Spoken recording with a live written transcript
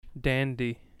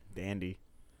Dandy.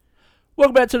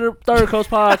 Welcome back to the Third Coast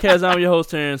Podcast. I'm your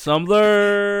host, Terrence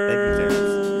Sumler. Thank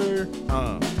you,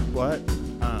 Terrence. What?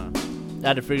 I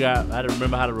had to figure out, I had to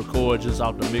remember how to record just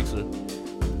off the mixer.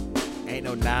 Ain't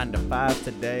no 9 to 5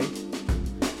 today.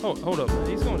 Oh, hold up, man.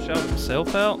 He's gonna shout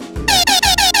himself out.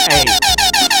 Hey,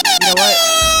 you know what?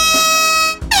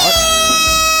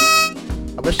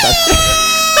 I'm gonna shout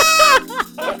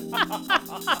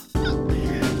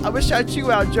I'm gonna shout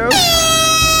you out, Joe.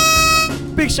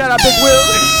 Big shout out, Big Will.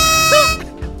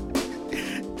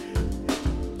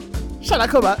 Shout out,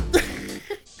 Cobot.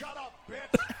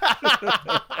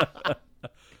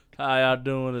 How y'all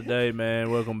doing today,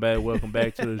 man? Welcome back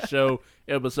to the show,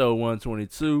 episode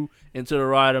 122. And to the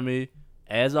right of me,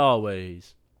 as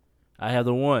always, I have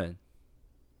the one,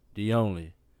 the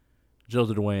only,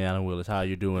 Joseph Dwayne Allen Willis. How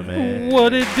you doing, man?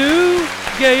 What it do,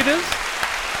 Gators?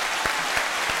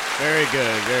 Very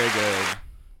good.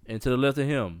 And to the left of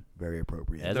him, Very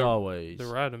appropriate. as always. The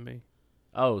right of me.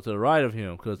 Oh, to the right of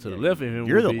him, because to the left of him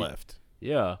You're would the be, left.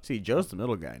 Yeah. See, Joe's the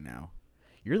middle guy now.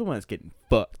 You're the one that's getting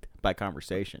fucked by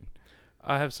conversation.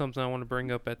 I have something I want to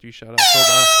bring up after you shout out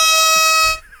Cobot.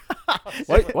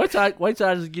 Wait till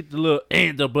I just get the little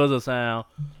the buzzer sound.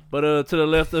 But to the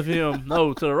left of him,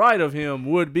 to the right of him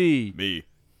would be Me.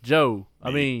 Joe.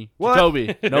 I mean, What?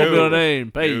 Jacoby. No No. middle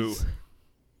name. Pace.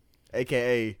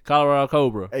 AKA. Colorado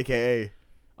Cobra. AKA.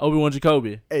 Obi-Wan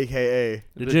Jacoby. AKA.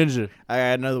 The Ginger. I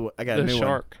got another one. I got a The new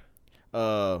shark.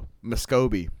 one.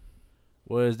 Muscovy.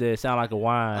 What is that? Sound like a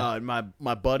wine.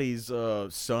 My buddy's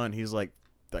son, he's like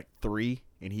 3,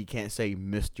 and he can't say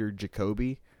Mr.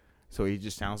 Jacoby, so he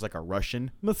just sounds like a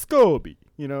Russian. Muscovy,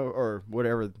 or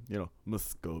whatever,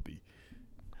 Muscovy.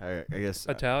 I guess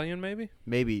Italian, maybe?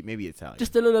 maybe Italian.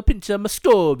 Just a little pinch of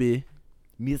Muscovy.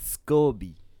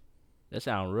 Muscovy. That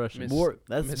sounds Russian. More.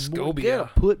 That's more. Muscovia. You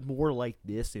gotta put more like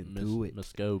this into it.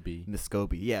 Muscovy.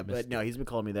 Muscovy. Yeah, but no, he's been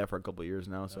calling me that for a couple of years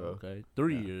now. So Okay.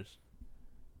 3 Yeah. years.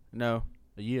 no,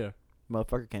 A year.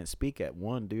 motherfucker can't speak at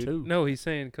 1, dude. 2. No, he's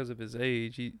saying because of his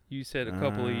age. You said a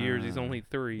couple of years. He's only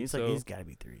 3. He's so like, he's got to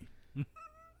be 3.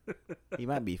 He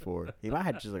might be 4. He might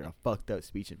have just like a fucked up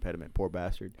speech impediment. Poor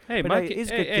bastard. hey, But my no, kid.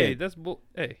 he's a Hey, good hey, kid. that's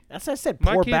hey. That's what I said.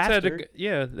 My Poor kids bastard. had to.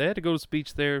 Yeah, they had to go to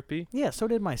speech therapy. Yeah, so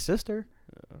did my sister.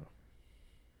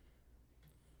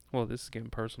 Well, this is getting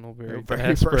personal very Very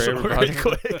fast for personal, everybody.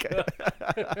 very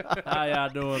quick. How y'all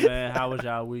doing, man? How was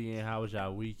y'all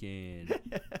weekend?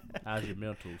 How's your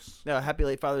mentals? No, happy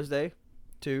late Father's Day,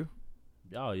 too.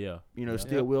 Oh, yeah.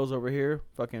 Steel Wheels over here,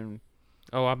 fucking.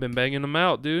 Oh, I've been banging them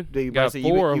out, dude. Dude, Got you've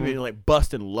 4 of been them. like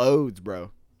busting loads,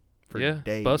 bro. For Yeah,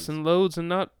 days. busting loads and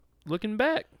not looking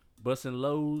back. Busting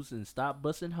lows and stop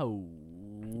busting hoes.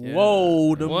 Yeah.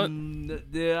 Whoa. What?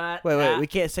 Wait, we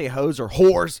can't say hoes or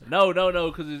whores. No,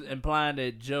 because it's implying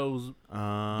that Joe's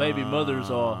baby mothers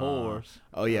are whores.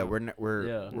 Oh yeah,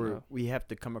 Yeah. we have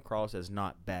to come across as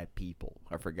not bad people.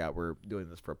 I forgot we're doing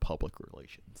this for public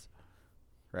relations,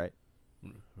 right? Oh,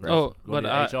 Go to but the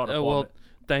I HR department. well,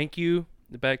 thank you.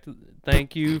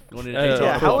 Thank you. Go to the HR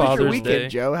Yeah, for how was your Father's weekend, Day.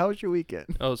 Joe? How was your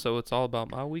weekend? Oh, so it's all about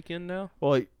my weekend now?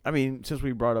 Well, I mean, since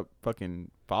we brought up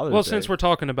fucking Father's Well, Day. since we're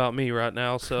talking about me right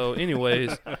now, so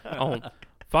anyways, on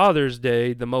Father's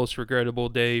Day, the most regrettable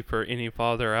day for any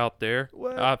father out there,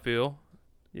 What? I feel.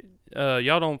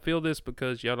 Y'all don't feel this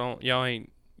because y'all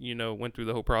ain't, went through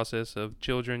the whole process of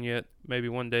children yet, maybe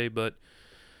one day, but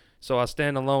so I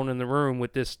stand alone in the room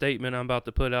with this statement I'm about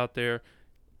to put out there.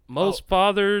 Most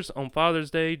fathers on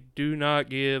Father's Day do not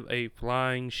give a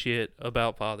flying shit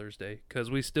about Father's Day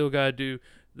because we still got to do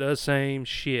the same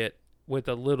shit with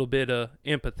a little bit of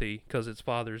empathy because it's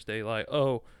Father's Day. Like,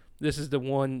 oh, this is the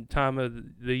one time of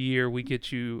the year we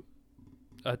get you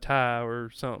a tie or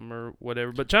something or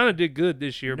whatever. But China did good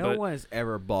this year. no but one has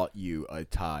ever bought you a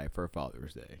tie for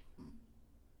Father's Day.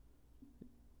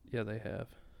 yeah, they have.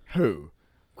 Who?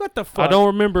 What the fuck? I don't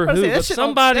remember I was who, saying, that but shit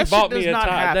somebody that shit bought does me a not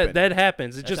tie. happen. That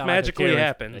happens. It That just sound like a magically Karen-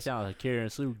 happens. That sounds like a Karen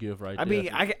Sue gift right I there.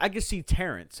 mean, I can see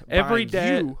Terrence Every buying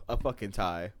dad- you a fucking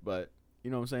tie, but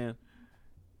you know what I'm saying?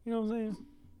 You know what I'm saying?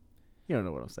 You don't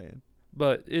know what I'm saying.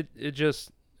 But it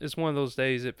just it's one of those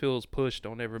days it feels pushed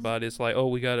on everybody. It's like, oh,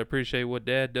 we gotta appreciate what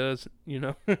Dad does, you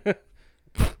know what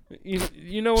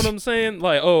I'm saying?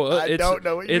 Like, oh, I don't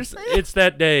know what you're saying. It's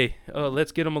that day.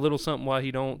 Let's get him a little something while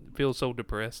he don't feel so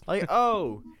depressed Like,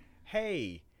 oh,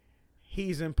 hey,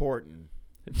 he's important.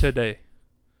 today.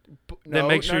 Then No,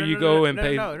 make sure no, you no, go no, and no,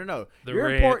 pay No. the You're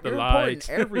rent, important. the You're lights.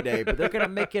 important every day, but they're gonna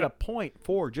make it a point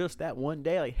for just that one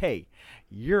day. Like, hey,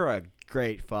 you're a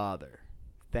great father.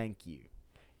 Thank you.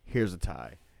 Here's a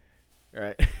tie. All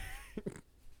right.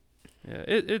 Yeah,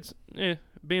 it's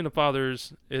being a father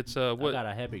is it's I what got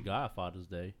a happy Godfather's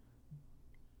Day.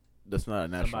 That's not a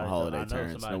national holiday, I know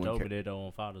Terrence. somebody No told one me cares. that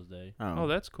on Father's Day. Oh,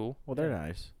 that's cool. well, they're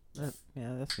nice.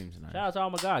 That seems nice. Shout out to all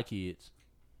my god kids.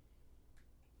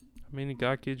 How many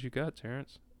god kids you got,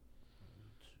 Terrence?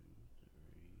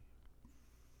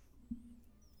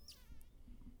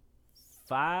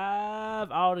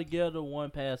 5 altogether. One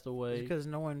passed away. Because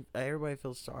everybody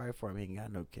feels sorry for him. He ain't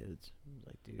got no kids.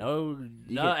 Like, dude.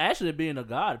 No, actually, being a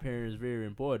godparent is very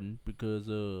important because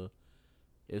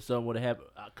if something would have happened,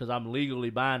 because I'm legally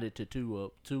binded to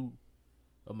two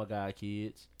of my god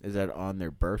kids. Is that on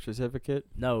their birth certificate?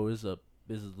 No, it's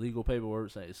legal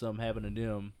paperwork saying something happened to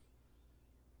them.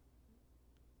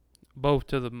 Both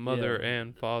to the mother Yeah.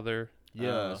 and father.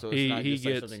 Yeah, so it's He- not he just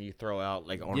like gets- something you throw out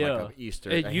like on Yeah. like a Easter.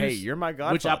 It Like, hey, used- you're my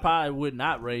godfather. which I probably would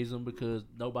not raise them because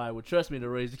nobody would trust me to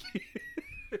raise a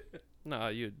kid. Nah,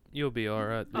 you'll be all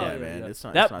right. Yeah, Oh, yeah, man, yeah. it's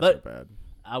not, That- it's not but- so bad.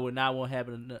 I would not want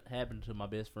happen to my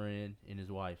best friend and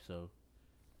his wife. So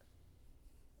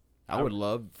I would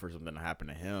love for something to happen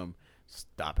to him.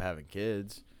 Stop having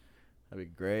kids. That'd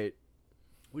be great.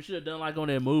 we should have done like on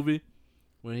that movie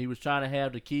when he was trying to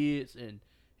have the kids and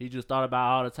he just thought about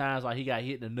all the times like he got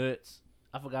hit in the nuts.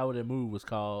 I forgot what that movie was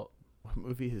called. What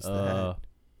movie is that?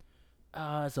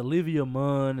 It's Olivia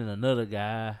Munn and another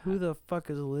guy. Who the fuck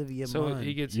is Olivia So Munn?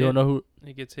 he gets You don't hit, know who?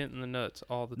 he gets hit in the nuts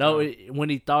all the No, time. when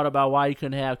he thought about why he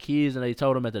couldn't have kids, and they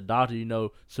told him at the doctor,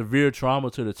 severe trauma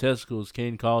to the testicles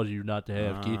can cause you not to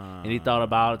have kids. And he thought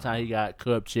about all the time he got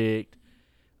cup checked,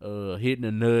 hit in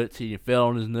the nuts, he fell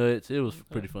on his nuts. It was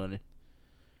pretty funny.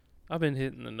 I've been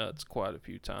hit in the nuts quite a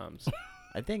few times.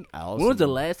 I think Allison. When was the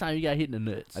last time you got hit in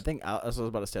the nuts? I think that's what I was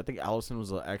about to say. I think Allison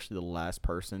was actually the last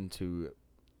person to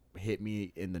hit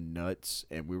me in the nuts,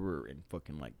 and we were in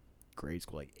fucking like grade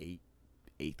school, like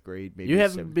eighth grade, maybe. You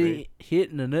haven't seventh been grade. hit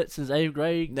in the nuts since 8th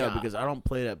grade? No, God. because I don't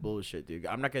play that bullshit, dude.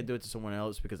 I'm not gonna do it to someone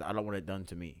else because I don't want it done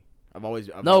to me. I'm well,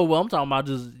 I'm talking about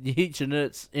just you hit your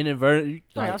nuts inadvertently.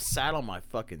 I sat on my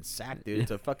fucking sack, dude.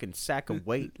 It's a fucking sack of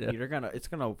weight. Yeah. It's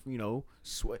gonna,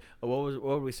 sweat. What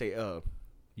would we say?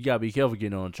 You gotta be careful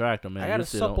getting on a tractor, man. I got You a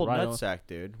sit on- supple right nut on- sack,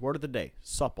 dude. Word of the day,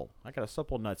 supple. I got a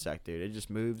supple nut sack, dude. It just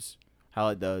moves how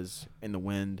it does in the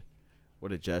wind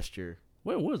with a gesture.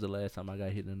 When was the last time I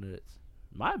got hit in the nuts?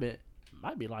 Might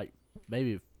be like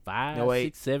maybe 5, No,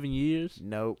 wait. 6, 7 years.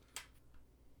 Nope.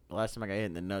 The last time I got hit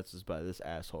in the nuts was by this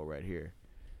asshole right here.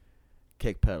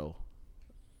 Kick pedal.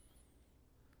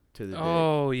 To the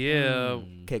Oh yeah,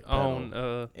 Mm. dick. Kick pedal.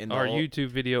 on In the our old- YouTube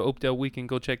video, Oakdale Weekend.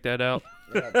 Go check that out.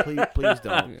 Yeah, please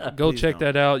don't. Go Please check don't.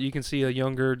 that out. You can see a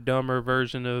younger, dumber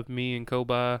version of me and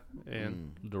Kobai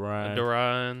and Dorian,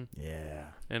 Dorian Yeah.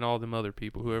 and all them other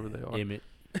people, whoever they are. Emmett.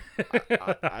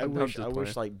 I I'm wish just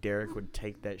like playing. Derek would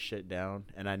take that shit down,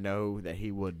 and I know that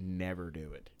he would never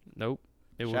do it. Nope.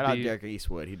 It Shout would out be. Derek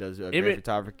Eastwood. He does great Emmett-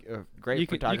 photography. Great You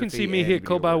can photography. see me and hit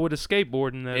video Kobai work. with a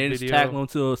skateboard in that And it's video. tackling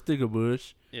to a sticker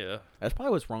bush. Yeah. That's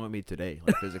probably what's wrong with me today,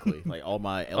 like physically, like all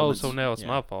my Oh, elements. so now it's yeah.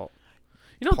 my fault.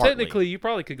 You know, Partly. technically, you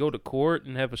probably could go to court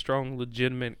and have a strong,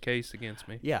 legitimate case against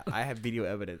me. Yeah, I have video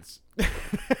evidence.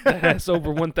 That's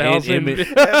over 1,000. Emmett.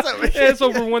 That's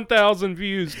over 1,000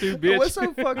 views, too, bitch. What's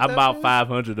so fucked I'm up about is-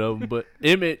 500 of them, but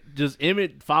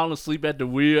Emmett falling asleep at the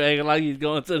wheel, acting like he's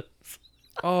going to.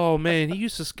 Oh man, he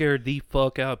used to scare the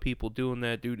fuck out of people doing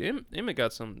that, dude. Emmett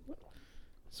got some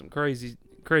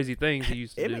crazy things he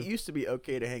used to Emmett do. used to be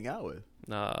okay to hang out with.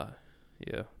 Nah,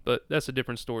 yeah, but that's a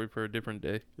different story for a different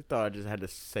day. I thought I just had to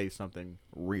say something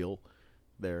real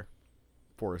there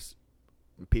for us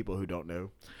people who don't know.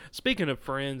 Speaking of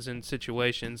friends and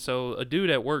situations, so a dude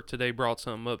at work today brought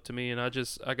something up to me, and I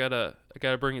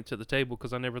gotta bring it to the table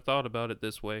because I never thought about it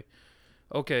this way.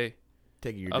 Okay,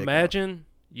 Taking your dick off. imagine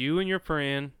you and your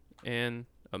friend and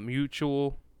a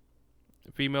mutual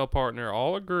female partner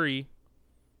all agree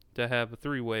to have a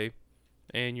three-way,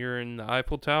 and you're in the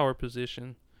Eiffel Tower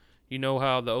position. You know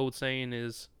how the old saying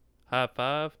is high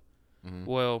five? Mhm.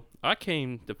 Well, I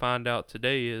came to find out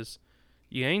today is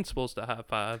you ain't supposed to high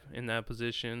five in that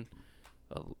position.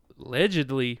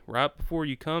 Allegedly, right before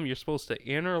you come, you're supposed to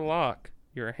interlock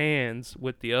your hands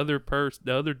with the other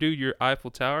dude you're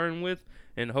Eiffel Towering with,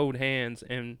 and hold hands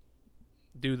and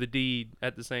do the deed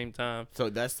at the same time. So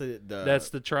that's the That's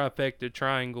the trifecta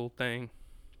triangle thing.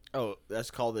 oh,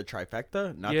 that's called the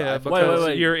trifecta. Not Yeah, the Eiffel Wait, Tower? because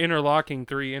wait. you're interlocking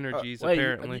three energies Wait,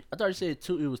 apparently. I thought you said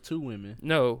two. It was 2 women.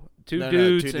 No, two No,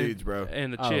 dudes, two dudes, bro.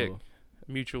 and a Oh. chick,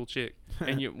 a mutual chick.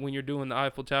 And when you're doing the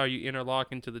Eiffel Tower, you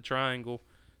interlock into the triangle,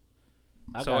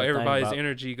 I so gotta think everybody's about-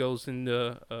 energy goes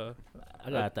into. I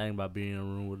got to think about being in a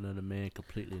room with another man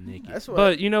completely naked. That's what.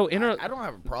 But you know, I don't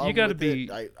have a problem. you gotta with be-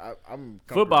 it. I'm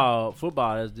comfortable.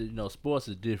 Football is sports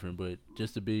is different, but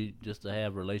just to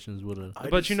have relations with a. I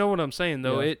but just- you know what I'm saying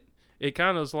though. Yeah. it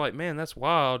kind of was like, man, that's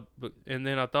wild. But and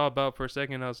then I thought about it for a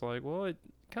second. I was like, well, it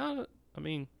kind of. I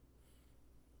mean,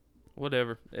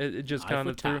 whatever. It just kind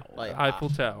of threw Like, Eiffel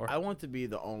Tower. I want to be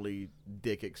the only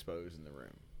dick exposed in the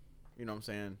room. You know what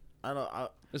I'm saying?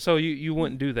 So you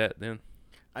wouldn't do that then?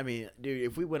 I mean, dude,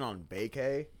 if we went on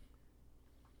vacay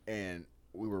and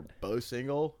we were both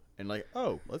single and like,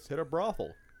 oh, let's hit a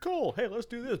brothel. Cool. Hey, let's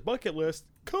do this bucket list.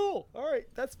 Cool. All right,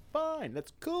 that's fine.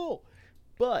 That's cool.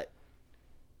 But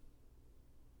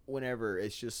whenever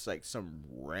it's just like some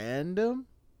random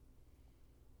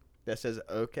that says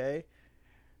okay,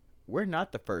 we're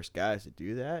not the first guys to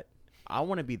do that. I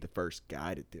want to be the first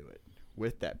guy to do it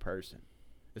with that person.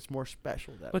 It's more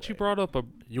special that way. But you brought up a.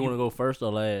 You want to go first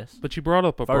or last? But you brought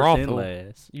up a First brothel. and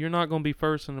last. You're not gonna be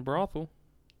first in the brothel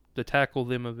to tackle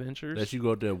them adventures. That you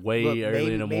go there way Look,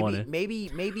 early in the morning. Maybe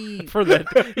for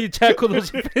that, you tackle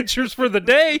those adventures for the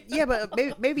day. yeah, but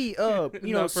maybe you know,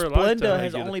 Not for a lifetime, Splenda I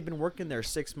has get it. only been working there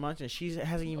 6 months and she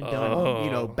hasn't even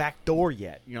done back door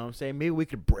yet. You know what I'm saying? Maybe we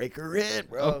could break her in,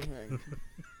 bro. Okay.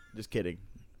 Just kidding.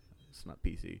 It's not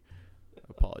PC.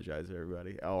 Apologize,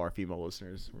 everybody. All our female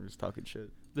listeners. We're just talking shit.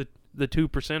 The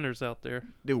 2%ers out there.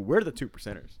 Dude, we're the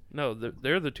 2%ers. No,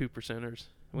 they're the 2%ers.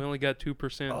 We only got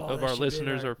 2% Oh, of that our should be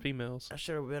listeners our- are females. That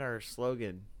should have been our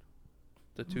slogan.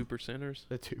 The 2%ers.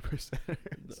 The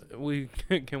 2%ers. We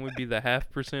can we be the half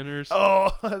percenters?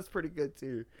 Oh, that's pretty good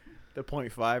too. The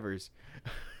 0.5ers.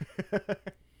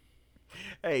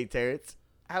 Hey, Terrence,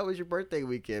 how was your birthday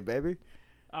weekend, baby?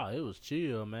 Oh, it was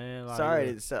chill, man. Like,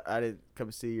 Sorry, I didn't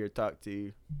come see you or talk to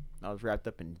you. I was wrapped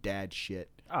up in dad shit.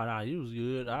 Oh, nah, you was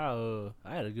good. I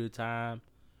had a good time.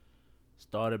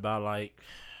 Started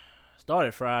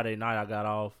Friday night. I got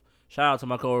off. Shout out to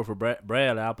my coworker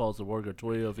Bradley. I supposed to work at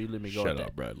 12. He let me go.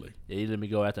 Bradley. Yeah, he let me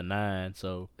go after 9.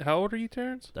 So How old are you,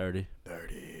 Terrence? 30,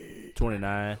 30.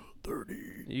 29, 30.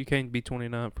 You can't be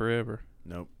 29 forever.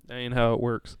 Nope. That ain't how it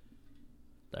works.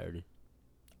 30.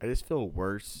 I just feel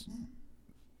worse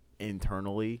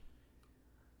internally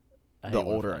I the hate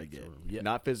when older I fights get. are- Yeah.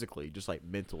 Not physically, just like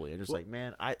mentally. I'm just Well- like,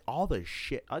 man, all the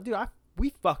shit. We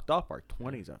fucked up our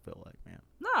 20s, I feel like, man.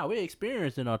 Nah, we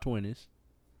experienced in our 20s.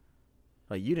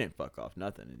 Like, you didn't fuck off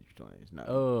nothing in your 20s.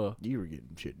 No. You were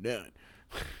getting shit done.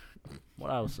 What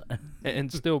I was saying.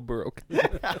 And still broke in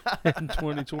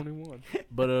 2021.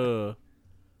 But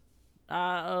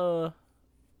I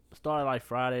started like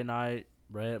Friday night.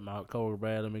 My coworker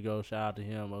Brad, let me go. Shout out to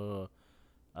him.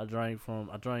 I drank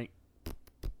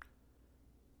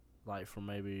like from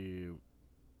maybe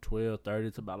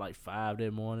 12:30 to about like 5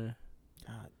 that morning.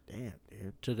 God damn,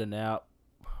 dude. Took a nap.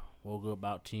 Woke up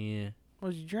about 10. What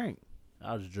did you drink?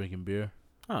 I was just drinking beer.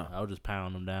 Huh. I was just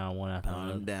pounding them down one after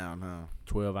Pound another. down, huh?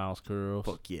 12-ounce curls.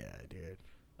 Fuck yeah, dude.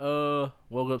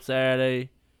 Woke up Saturday.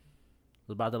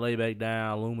 Was about to lay back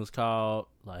down. Loomis called.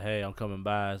 Like, hey, I'm coming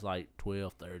by. It's like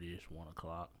 12:30ish, 1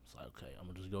 o'clock. It's like, okay, I'm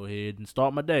going to just go ahead and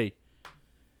start my day.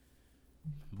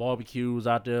 Barbecue was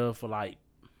out there for like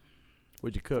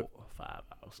What'd you cook? 4 or 5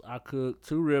 hours. I cooked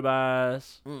 2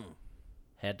 ribeyes. Mm.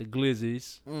 Had the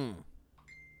glizzies. Mm.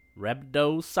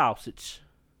 Rapido sausage.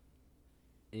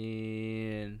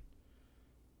 And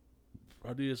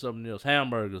I did something else.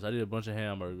 Hamburgers. I did a bunch of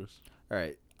hamburgers. All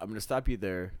right, I'm going to stop you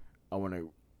there. I want to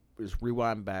just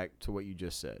rewind back to what you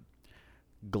just said.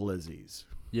 Glizzies.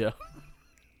 Yeah.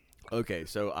 Okay,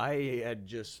 so I had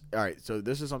just... All right, so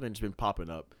this is something that's been popping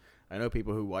up. I know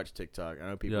people who watch TikTok. I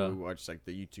know people Yeah. who watch like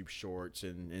the YouTube Shorts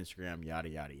and Instagram, yada,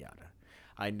 yada, yada.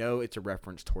 I know it's a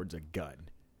reference towards a gun.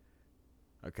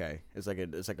 Okay? It's like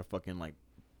a fucking like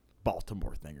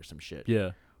Baltimore thing or some shit.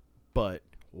 Yeah. But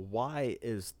why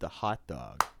is the hot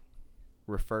dog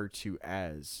referred to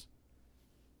as...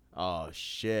 Oh,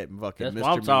 shit. Fucking That's Mr.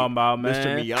 what I'm talking about, man.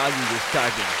 Mr. Miyagi just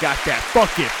fucking got that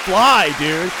fucking fly,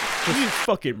 dude. He just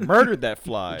fucking murdered that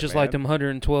fly, Just man. like them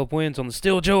 112 wins on the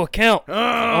Steel Joe account Oh.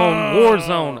 on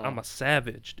Warzone. I'm a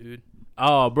savage, dude.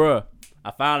 Oh, bruh.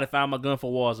 I finally found my gun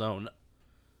for Warzone.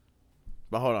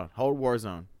 But hold on. Hold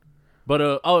Warzone. But,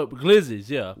 glizzies,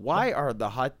 yeah. Why are the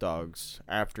hot dogs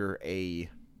after a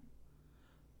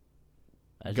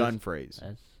That's gun just, phrase?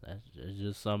 that's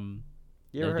just some...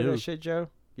 You ever they heard do. that shit, Joe?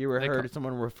 You ever They heard ca-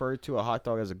 someone refer to a hot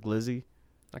dog as a glizzy?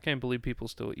 I can't believe people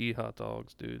still eat hot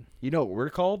dogs, dude. You know what we're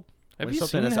called? Have When you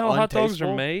something seen that's how hot dogs are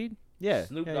untasteful? made? Yeah.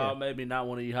 Snoop yeah, Dogg made me not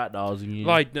want to eat hot dogs again.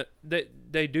 Like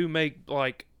they do make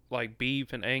like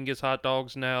beef and Angus hot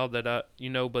dogs now that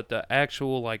but the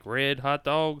actual like red hot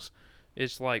dogs,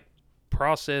 it's like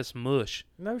processed mush.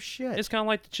 No shit. It's kind of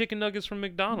like the chicken nuggets from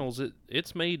McDonald's.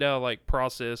 It's made out of like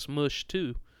processed mush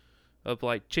too, of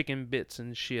like chicken bits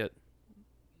and shit.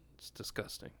 It's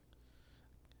disgusting.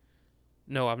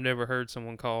 No, I've never heard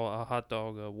someone call a hot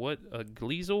dog a what? A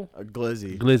glizzy? A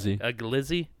glizzy. Glizzy. A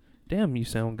glizzy? Damn, you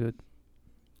sound good.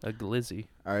 A glizzy.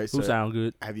 All right, Who so sound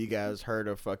good? have you guys heard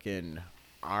of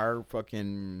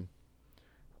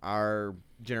our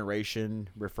generation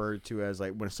referred to as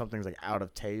like when something's like out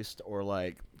of taste or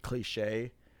like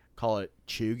cliche, call it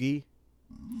chuggy.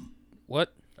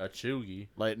 What? A chuggy.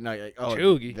 Like no, like, oh,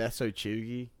 Chuggy. That's so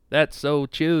chuggy. That's so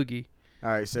chuggy. All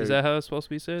right, so Is that how it's supposed to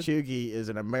be said? chuggy is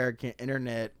an American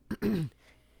internet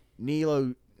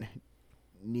neo.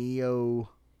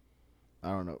 I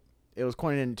don't know. It was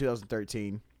coined in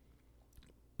 2013,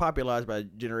 popularized by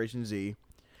Generation Z.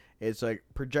 It's like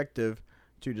projective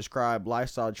to describe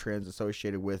lifestyle trends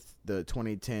associated with the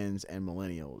 2010s and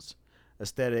millennials.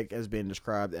 Aesthetic has been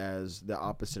described as the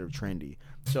opposite of trendy.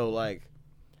 So like,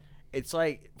 it's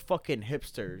like fucking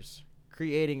hipsters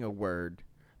creating a word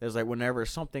that's like whenever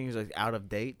something's like out of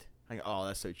date, like oh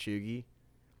that's so chuggy.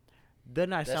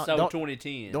 Then I That's sound so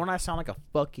 2010. don't I sound like a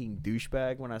fucking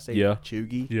douchebag when I say Yeah.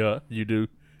 chuggy? Yeah, you do.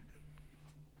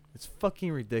 It's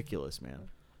fucking ridiculous, man.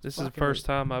 This is the fucking first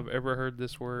time I've ever heard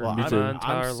this word Well, in too. my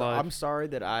entire life. I'm sorry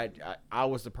that I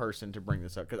was the person to bring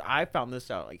this up because I found this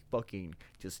out like fucking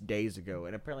just days ago,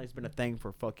 and apparently it's been a thing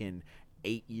for fucking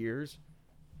 8 years.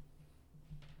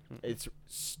 It's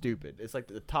stupid. It's like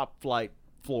the top flight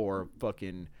floor of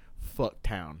fucking fuck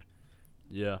town,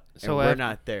 Yeah. and we're after,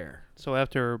 not there. so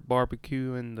after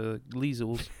barbecue and the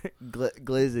glizzies,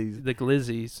 Glizzies. the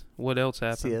glizzies, what else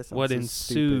happened? See, that sounds What so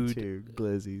ensued? stupid too.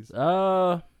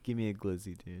 Glizzies. Give me a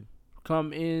glizzy, dude.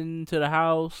 Come into the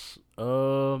house,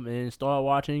 and start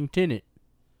watching Tenet.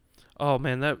 Oh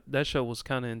man, that show was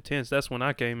kind of intense. That's when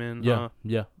I came in. Yeah.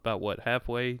 Yeah. About what,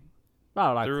 halfway?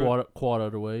 About like Through quarter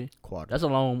of the way. Quad. That's a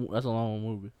long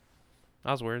movie.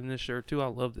 I was wearing this shirt too. I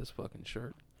love this fucking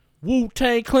shirt.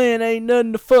 Wu-Tang Clan ain't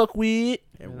nothing to fuck with.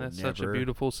 And Man, we'll that's such a never-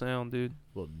 beautiful sound, dude.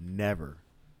 Will never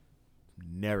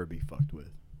be fucked with.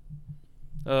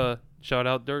 Shout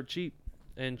out Dirt Cheap,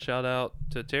 and shout out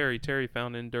to Terry. Terry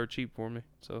found in Dirt Cheap for me,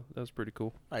 so that was pretty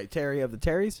cool. All right, Terry of the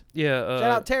Terrys. Yeah. Shout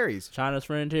out Terry's. China's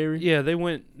friend Terry. Yeah, they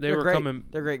went. They're Were great. coming.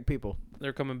 They're great people.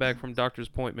 They're coming back from Doctor's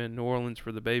Appointment in New Orleans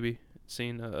for the baby.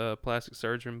 Seen a plastic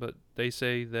surgeon, but they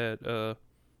say that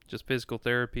just physical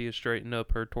therapy has straightened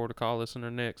up her torticollis in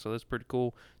her neck, so that's pretty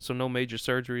cool. So no major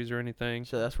surgeries or anything.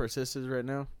 So that's where Sis is right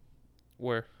now.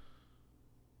 Where?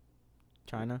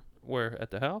 China, Where?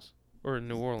 At the house or in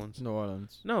New Orleans? New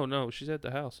Orleans. No, she's at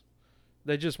the house.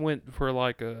 They just went for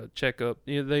like a checkup.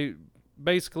 You know, they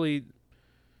basically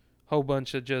whole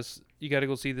bunch of just you got to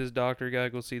go see this doctor, got to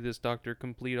go see this doctor,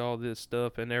 complete all this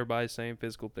stuff, and everybody's saying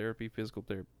physical therapy,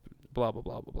 blah blah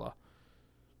blah blah blah.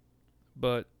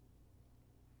 But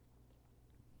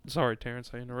sorry,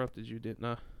 Terrence, I interrupted you, didn't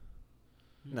I?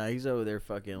 No, he's over there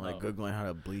fucking like Oh. googling how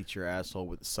to bleach your asshole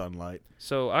with sunlight.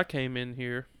 So I came in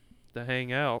here to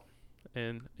hang out,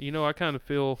 and I kind of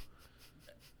feel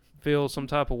some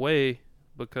type of way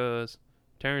because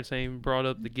Terrence ain't even brought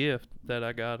up the gift that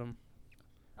I got him.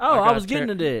 Oh, I I got was getting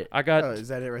to that. I got Oh, is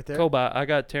that it right there? Kobot. I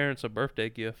got Terrence a birthday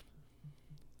gift.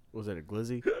 Was it a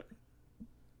glizzy?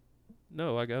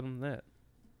 No, I got him that.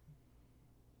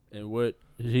 And what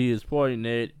he is pointing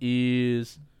at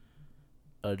is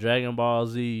a Dragon Ball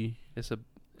Z It's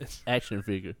action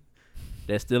figure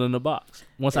that's still in the box.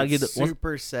 Once I get It's the once,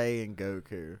 Super Saiyan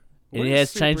Goku. And What it does has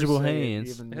Super changeable Saiyan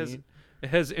hands. even It has- mean? it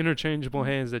has interchangeable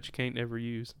hands that you can't ever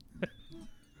use.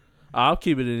 I'll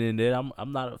keep it in there.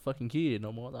 I'm not a fucking kid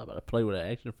no more. I'm not about to play with an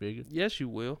action figure. Yes, you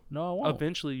will. No, I won't.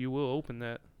 Eventually, you will open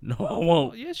that. No, I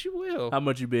won't. Yes, you will. How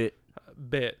much you bet?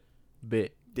 Bet.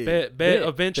 Bet. Dude, Bet. bet,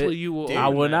 Eventually, bet. you will. Dude. I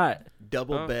open will that. not.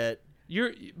 double Huh? bet.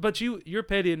 You're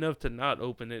petty enough to not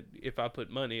open it if I put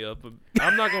money up.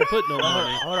 I'm not gonna put no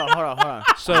money. Hold on.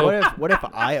 So what if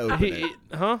I open it?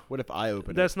 huh? What if I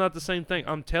open That's not the same thing.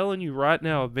 I'm telling you right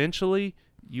now. Eventually,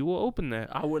 you will open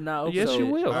that. I would not. Open Yes, it. you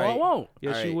will. No, I Alright. won't.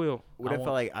 Yes, Alright. you will. it? What I if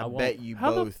won't. I I won't. bet you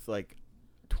How the- both like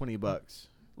 $20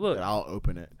 Look, that I'll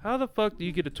open it? how the fuck do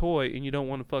you get a toy and you don't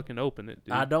want to fucking open it,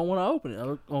 dude? I don't want to open it.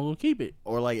 I'm gonna keep it.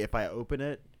 Or like if I open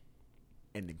it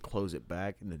and then close it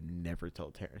back and then never tell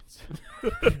Terrence.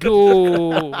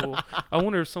 Go. I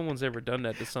wonder if someone's ever done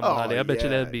that to somebody. Oh, I bet you yeah,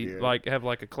 that'd be dude. like have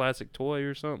like a classic toy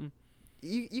or something.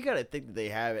 you got to think that they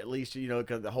have at least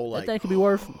because the whole That like. thing could be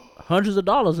worth hundreds of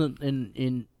dollars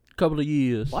in a couple of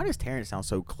years. Why does Terrence sound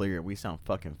so clear and we sound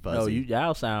fucking fuzzy? No,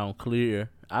 y'all sound clear.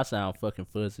 I sound fucking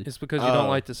fuzzy. It's because you don't Oh.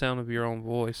 like the sound of your own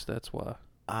voice. That's why.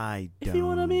 I don't. If you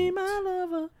wanna be my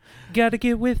lover, Gotta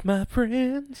get with my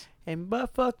friends. And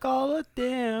but fuck all of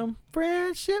them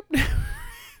friendship.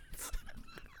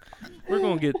 We're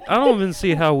gonna get. I don't even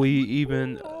see how we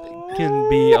even can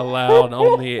be allowed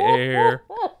on the air.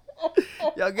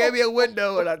 Y'all gave me a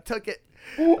window and I took it.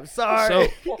 I'm sorry.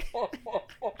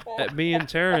 So, me and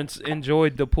Terrence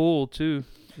enjoyed the pool too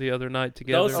the other night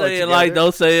together. Don't say it like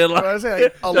don't say it What like I say,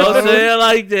 like, don't alone, say it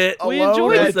like that. alone We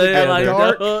enjoyed at- it Don't say it at like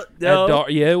dark, that. At No. dark,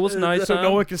 yeah, it was nice. so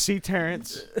no one can see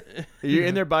Terrence. Are you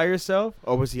in there by yourself?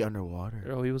 Or was he underwater?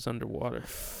 Oh, he was underwater.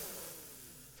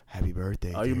 Happy birthday.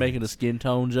 Are you Terrence. making a skin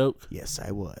tone joke? Yes,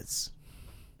 I was.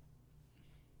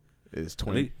 It's At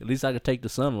 20. least I could take the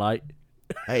sunlight.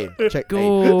 Hey, check.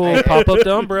 Go Hey, pop up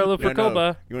the umbrella for no, no.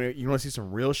 Koba. You want to see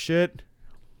some real shit?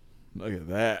 Look at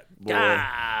that. Boy,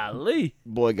 Golly.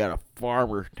 boy got a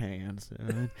farmer tan.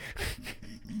 Son.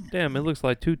 Damn, it looks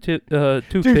like two Two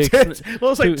toothpicks. tits.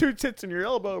 Looks like two- two tits in your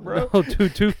elbow, bro. No, two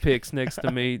toothpicks next to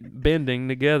me, bending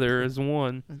together as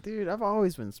one. Dude, I've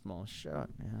always been small shot,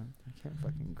 man. I can't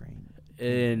fucking grain.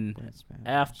 And That's bad.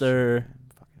 after- Shit,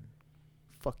 man.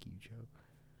 Fuck you, Joe.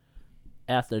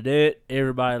 After that,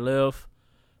 everybody left,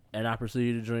 and I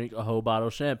proceeded to drink a whole bottle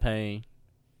of champagne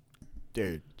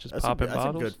Dude, Just that's popping a, that's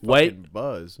bottles? a good Wait. fucking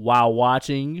buzz. while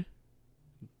watching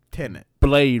Tenet.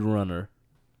 Blade Runner.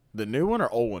 The new one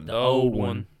or old one? The old one.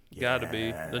 one. Gotta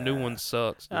be. The new one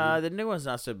sucks. Dude. The new one's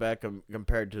not so bad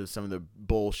compared to some of the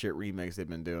bullshit remakes they've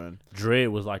been doing. Dread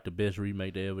was like the best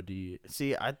remake they ever did.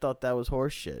 See, I thought that was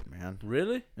horse shit, man.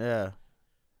 Really? Yeah.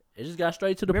 It just got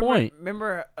straight to the remember, point.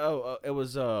 Remember? It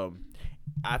was.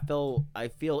 I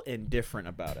feel indifferent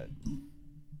about it.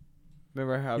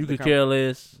 Remember how You the could care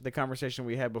less. the conversation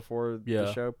we had before Yeah.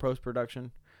 the show, post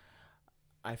production.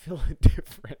 I feel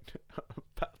indifferent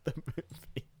about the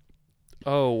movie.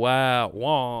 Oh wow,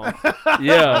 Wong.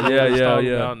 Yeah, what he's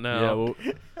talking about now. Yeah, well,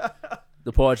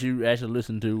 the part you actually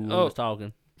listened to when I was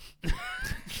talking.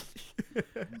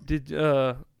 Did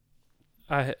I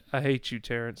hate you,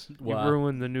 Terrence. Why? You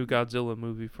ruined the new Godzilla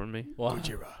movie for me. Why?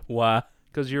 Gojira. Why?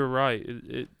 Because you're right.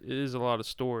 It is a lot of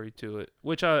story to it.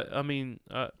 Which I mean,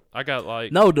 I got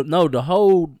like The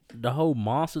whole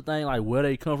monster thing, like where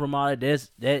they come from, all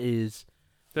that.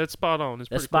 That's spot on. It's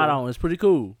that's pretty spot cool. on. It's pretty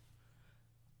cool.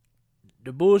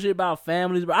 The bullshit about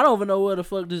families, but I don't even know where the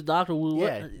fuck this doctor was.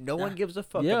 Yeah, no one gives a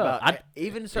fuck Yeah, about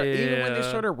even when they Yeah.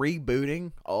 started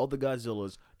rebooting all the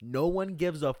Godzillas. No one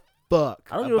gives a fuck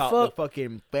I don't give a about fuck the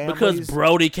fucking families. because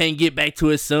Brody can't get back to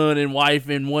his son and wife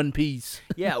in one piece.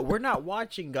 Yeah, we're not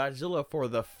watching Godzilla for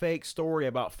the fake story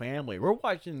about family. We're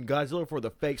watching Godzilla for the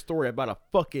fake story about a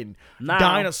fucking Now,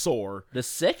 dinosaur. The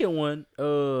second one,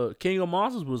 King of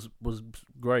Monsters, was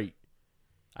great.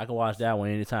 I can watch that one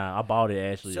anytime. I bought it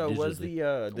actually. So was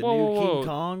digitally. the Whoa, new whoa, King whoa.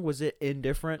 Kong? Was it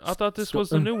indifferent? I thought this was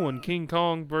the new one, King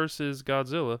Kong versus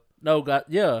Godzilla. No,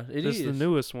 yeah, it This is is the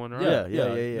newest one, right? Yeah.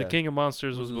 The King of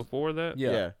Monsters was Was- before that.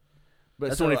 Yeah. But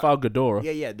That's so, when they fought Ghidorah.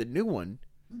 Yeah. The new one,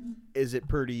 is it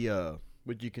pretty?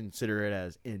 Would you consider it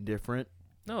as indifferent?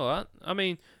 No, I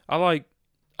mean, I liked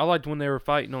when they were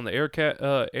fighting on the aircraft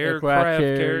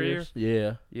carrier.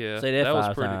 Yeah. Yeah, Say that was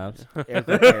 5 pretty. times.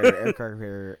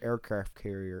 Aircraft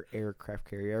carrier.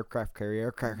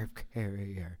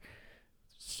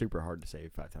 Super hard to say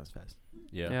 5 times fast.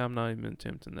 Yeah. Yeah, I'm not even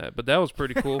attempting that, but that was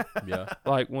pretty cool. Yeah.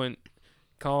 Like when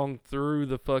Kong threw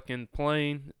the fucking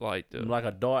plane, like Like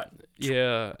a dart.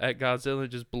 at Godzilla,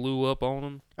 just blew up on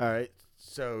him. All right.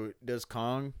 So does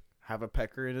Kong have a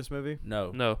pecker in this movie?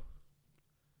 No. No,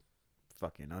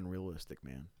 Fucking unrealistic,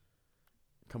 man.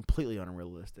 Completely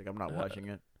unrealistic. I'm not watching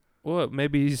it. what?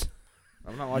 Maybe he's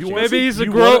I'm not watching maybe it. he's a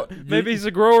you grower. want- Maybe he's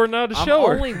a grower, not a I'm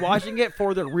shower. only watching it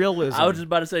for the realism. I was just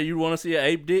about to say, you want to see an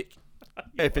ape dick?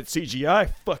 if it's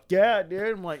CGI, fuck yeah, dude.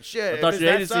 I'm like, shit. I if thought it's you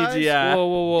that hated size- CGI.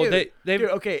 Whoa! Dude, They Dude,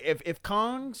 okay, if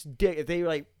Kong's dick, if they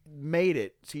like made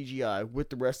it CGI with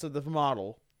the rest of the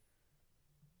model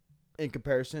in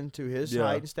comparison to his Yeah.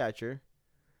 height and stature,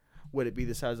 would it be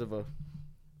the size of a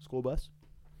school bus?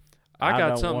 I got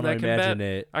don't something wanna that can imagine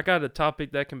battle. that. I got a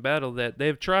topic that can battle that.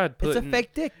 They've tried putting. It's a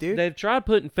fake dick, dude. They've tried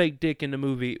putting fake dick in the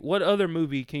movie. What other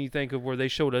movie can you think of where they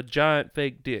showed a giant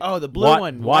fake dick? Oh, the blue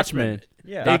one, Watchmen.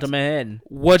 Yeah, Dr. Manhattan.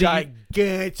 What do you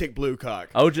gigantic blue cock.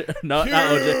 OJ. No, not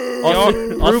OJ.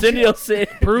 Y'all- Arsenio said.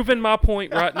 proving my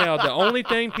point right now? The only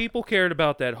thing people cared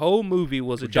about that whole movie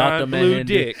was a Dr. giant blue Manhattan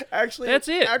dick. Actually, That's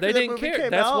it. after They the didn't movie care.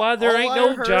 came That's out, why there all ain't I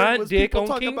no heard giant was dick people on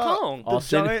talk King about Kong.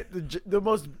 The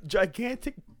most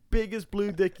gigantic, biggest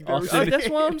blue dick you've ever Arsenio- seen. That's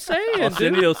what I'm saying, dude.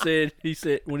 Arsenio said, he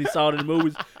said, when he saw it in the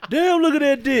movies, damn, look at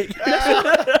that dick.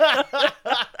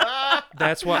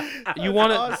 That's why you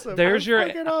want to. Awesome. There's That's your.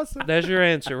 fucking awesome. There's your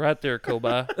answer right there,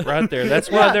 Kobai. Right there.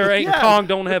 That's why there ain't yeah. Kong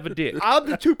don't have a dick. I'm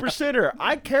the 2%er.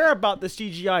 I care about the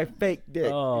CGI fake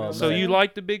dick. Oh, what I'm So saying? you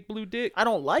like the big blue dick? I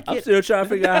don't like I'm it. still trying to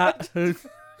figure out how.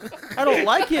 I don't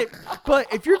like it.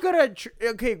 But if you're gonna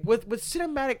with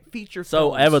cinematic feature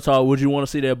So films, Avatar, would you want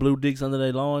to see their blue dicks under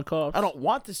their lawn cuffs? I don't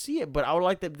want to see it, but I would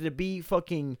like them to be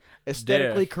fucking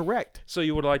aesthetically correct. So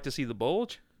you would like to see the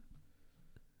bulge,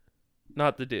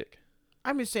 not the dick.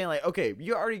 I'm just saying, like, okay,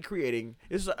 you're already creating.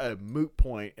 This is a moot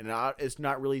point, and it's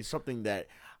not really something that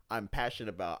I'm passionate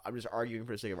about. I'm just arguing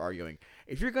for the sake of arguing.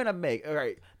 If you're gonna make, all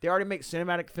right, they already make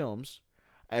cinematic films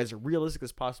as realistic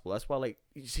as possible. That's why, like,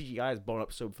 CGI is blown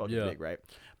up so fucking big, right?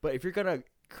 But if you're gonna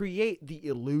create the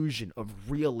illusion of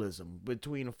realism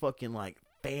between a fucking like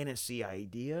fantasy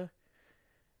idea,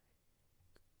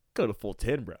 go to full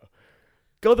 10, bro.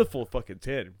 Go the full fucking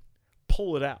 10.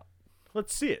 Pull it out.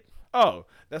 Let's see it. Oh,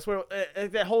 that's where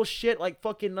that whole shit, like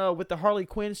fucking with the Harley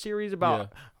Quinn series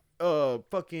about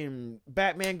fucking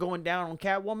Batman going down on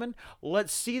Catwoman.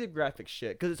 Let's see the graphic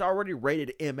shit because it's already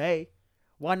rated MA.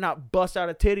 Why not bust out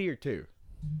a titty or two?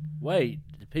 Wait,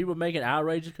 people making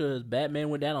outrageous because Batman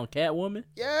went down on Catwoman?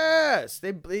 Yes,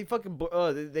 they fucking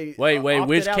they. Wait,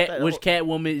 which whole...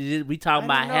 Catwoman is it? We talking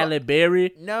about know. Halle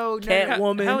Berry? No,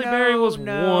 Catwoman. Halle Berry was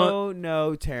one.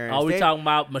 No, Terrence. Oh, we talking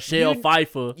about Michelle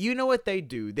Pfeiffer? You know what they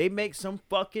do? They make some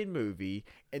fucking movie,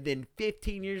 and then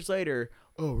 15 years later,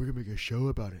 oh, we're gonna make a show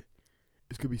about it.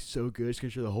 It's gonna be so good. It's gonna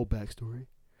show the whole backstory.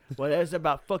 Well, that's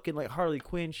about fucking like Harley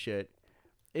Quinn shit.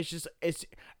 It's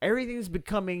everything's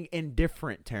becoming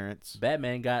indifferent, Terrence.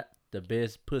 Batman got the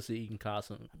best pussy eating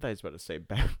costume. I thought he was about to say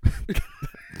Batman.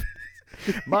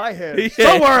 My head is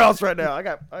somewhere else right now.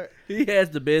 He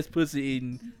has the best pussy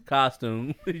eating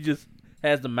costume. He just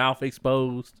has the mouth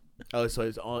exposed. Oh, so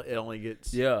it only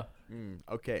gets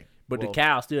okay. But the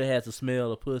cow still has the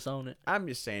smell of puss on it. I'm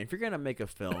just saying, if you're gonna make a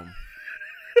film,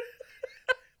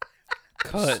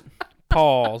 cut.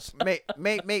 Pause. Make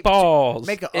pause.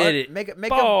 Make a edit. Make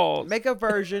a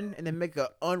version, and then make a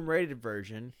unrated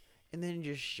version, and then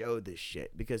just show this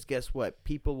shit. Because guess what?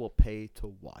 People will pay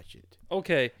to watch it.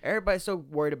 Okay. Everybody's so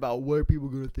worried about what are people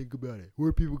gonna think about it. What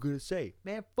are people gonna say?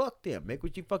 Man, fuck them. Make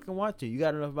what you fucking want to. You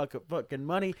got enough fucking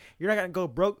money. You're not gonna go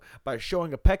broke by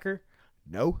showing a pecker.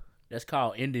 No. That's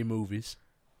called indie movies.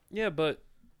 Yeah, but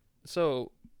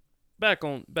so back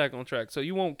on track. So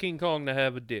you want King Kong to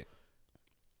have a dick?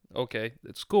 Okay,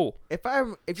 that's cool. If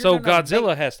so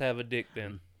Godzilla has to have a dick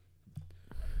then.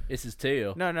 It's his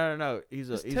tail. No.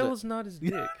 His tail is not his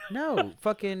dick. No,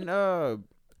 fucking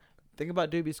think about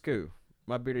Doobie Scoo,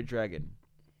 My Bearded Dragon.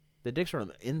 The dicks are on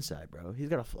the inside, bro. He's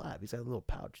got a flap. He's got a little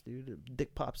pouch, dude. The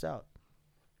dick pops out.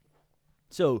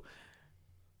 So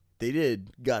they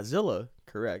did Godzilla,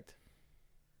 correct?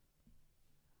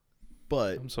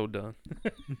 But I'm so done.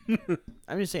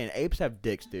 I'm just saying, apes have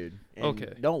dicks, dude. And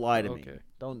okay. Don't lie to me.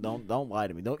 Don't lie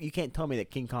to me. You can't tell me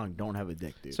that King Kong don't have a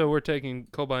dick, dude. So we're taking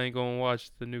Kobe ain't gonna watch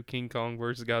the new King Kong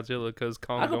versus Godzilla because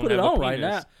Kong I can don't put have it on a right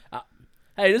penis. now.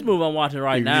 Hey, this movie I'm watching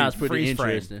right now is pretty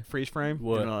interesting. Freeze frame.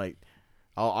 What? You know, like,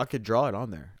 I could draw it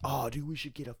on there. Oh, dude, we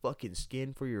should get a fucking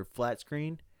skin for your flat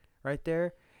screen, right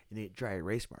there, and then dry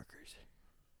erase markers.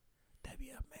 That'd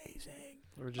be amazing.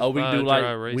 Oh, we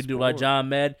do like John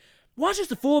Madden. Watch as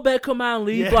the fullback come out and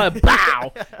lead like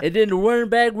bow, and then the running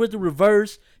back with the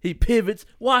reverse. He pivots.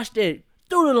 Watch that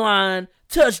through the line,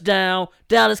 touchdown.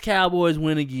 Dallas Cowboys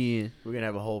win again. We're gonna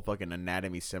have a whole fucking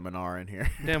anatomy seminar in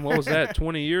here. Damn, what was that?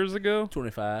 20 years ago?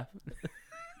 25.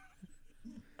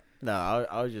 No,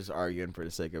 I was just arguing for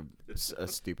the sake of a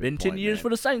stupid. Been 10 years for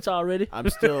the Saints already. I'm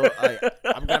still.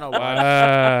 I'm gonna watch.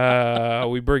 Wow,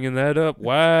 we bringing that up?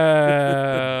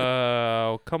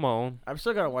 Wow, come on. I'm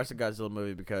still gonna watch the Godzilla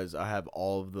movie because I have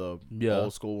all of the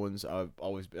old school ones. That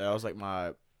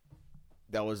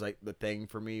was like the thing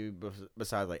for me.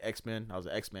 Besides like X-Men, I was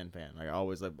an X-Men fan. Like I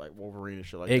always loved like Wolverine and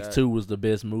shit like that. X2 was the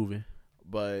best movie.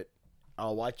 But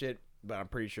I'll watch it. But I'm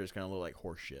pretty sure it's gonna look like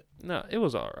horse shit. No, it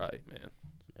was all right, man.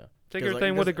 Yeah. Take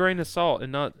everything with a grain of salt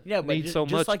and not need so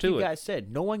much like to it. Just like you guys said,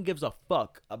 no one gives a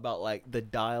fuck about like the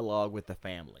dialogue with the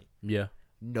family. Yeah.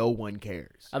 No one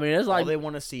cares. I mean, it's like all they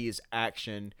want to see is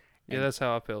action. Yeah, that's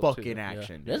how I felt. Fucking too.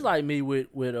 action. Yeah. That's like me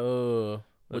with the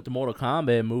Mortal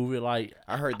Kombat movie. Like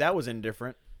I heard that was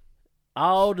indifferent.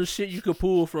 All the shit you could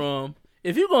pull from.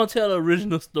 If you're gonna tell an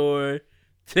original story,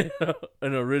 tell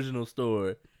an original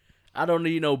story. I don't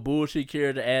need no bullshit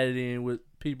character added in with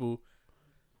people.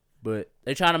 But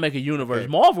they trying to make a universe.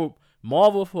 Okay.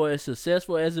 Marvel, for as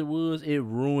successful as it was, it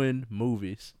ruined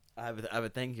movies. I have a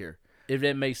thing here. If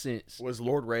that makes sense. Was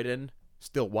Lord Raiden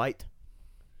still white?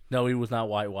 No, he was not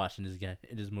whitewashed in this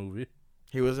movie.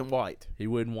 He wasn't white. He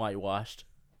wasn't whitewashed.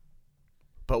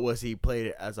 But was he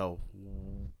played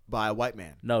by a white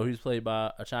man? No, he was played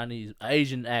by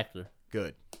Asian actor.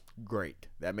 Good. Great.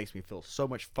 That makes me feel so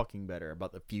much fucking better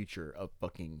about the future of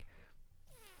fucking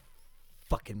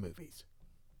fucking movies.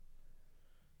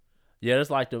 Yeah, it's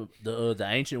like the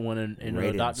ancient one in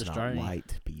Radiant's Doctor not Strange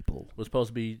white people. was supposed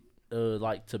to be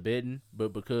like Tibetan,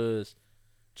 but because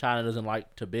China doesn't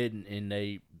like Tibetan and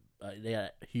they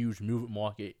had a huge movement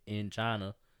market in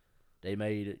China, they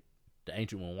made the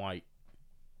ancient one white.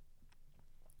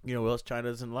 You know what else China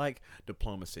doesn't like?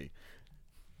 Diplomacy.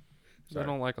 I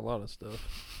don't like a lot of stuff.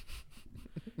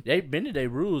 They bended their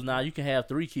rules now. You can have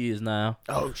 3 kids now.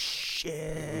 Oh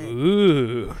shit,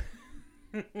 Ooh.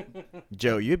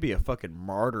 Joe, you'd be a fucking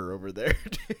martyr over there.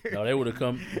 Dude. No, they would have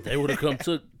come. They would have come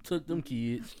took them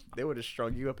kids. They would have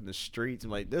strung you up in the streets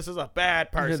and like, this is a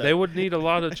bad person. They would need a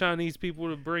lot of Chinese people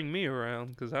to bring me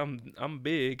around because I'm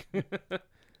big.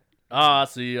 I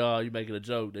see. You making a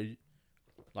joke? They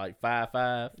like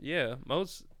 5'5". Yeah,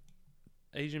 most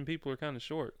Asian people are kind of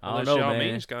short. I don't Unless know, Yao man.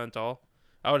 Ming's kind of tall.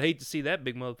 I would hate to see that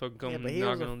big motherfucker come Yeah, but he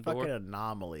was knocking a on the door. fucking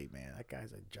anomaly, man. That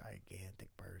guy's a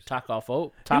gigantic person. Taco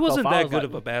folk. He wasn't that good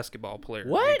of a basketball player.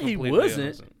 What? to be He completely wasn't?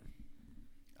 honest.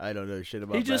 I don't know shit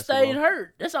about. He just basketball. stayed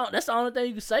hurt. That's all. That's the only thing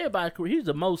you can say about his career. He's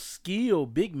the most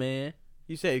skilled big man.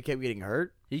 You said he kept getting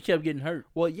hurt. He kept getting hurt.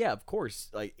 Well, yeah, of course.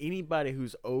 Like anybody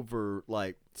who's over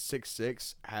like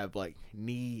 6'6" have like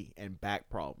knee and back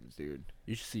problems, dude.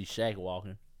 You should see Shaq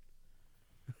walking.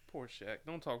 Poor Shaq.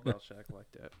 Don't talk about Shaq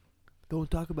like that. Don't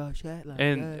talk about Shaq like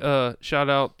And shout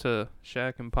out to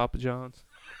Shaq and Papa John's.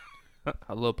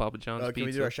 I love Papa John's can we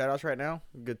pizza. do our shout outs right now?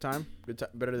 Good time,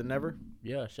 better than ever.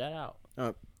 Yeah, shout out.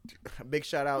 Big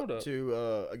shout Hold out up.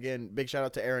 to again. Big shout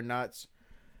out to Aaron Knotts.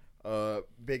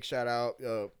 Big shout out.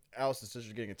 Allison's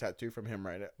sister's getting a tattoo from him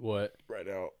right now.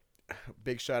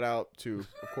 Big shout out to,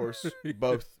 of course,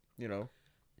 both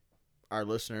our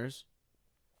listeners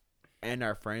and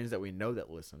our friends that we know that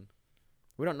listen.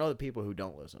 We don't know the people who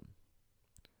don't listen.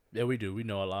 Yeah, we do. We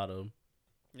know a lot of them.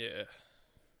 Yeah.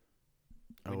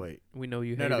 Oh wait, We know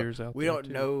you no, haters out we there. don't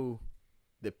too. know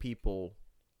the people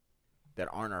that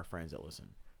aren't our friends that listen.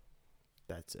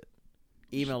 That's it.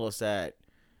 Email us at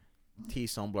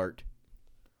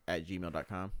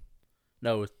tsumblert@gmail.com.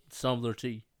 No, it's Sumbler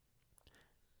T.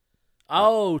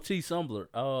 Oh, T Sumbler.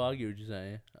 Oh, I get what you're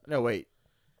saying. No, wait.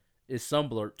 It's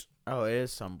Sumblert. Oh, it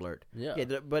is Sumblert. Yeah.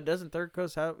 Yeah, but doesn't Third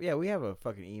Coast have? Yeah, we have a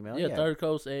fucking email. Yeah,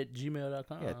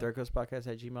 thirdcoast@gmail.com. Yeah,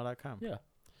 thirdcoastpodcast@gmail.com. Yeah.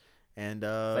 And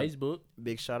Facebook.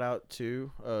 big shout out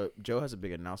to Joe has a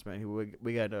big announcement.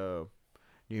 We got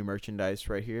new merchandise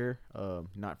right here.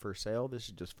 Not for sale. This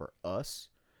is just for us.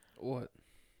 What?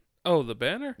 Oh, the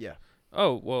banner? Yeah.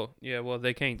 Oh, well, yeah, well,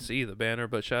 they can't see the banner,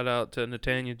 but shout out to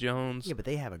Natanya Jones. Yeah, but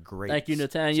they have a great Thank you,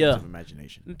 sense Natanya. of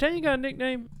imagination. Natanya got a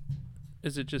nickname?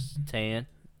 Is it just... Tan.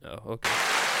 Oh, okay.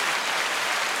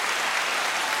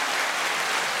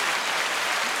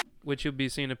 Which you'll be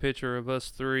seeing a picture of us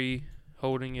 3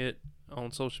 holding it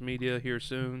on social media here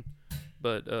soon.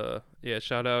 But, yeah,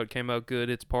 shout out. It came out good.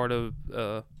 It's part of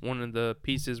one of the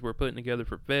pieces we're putting together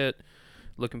for FET.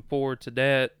 Looking forward to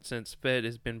that. Since FET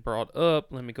has been brought up,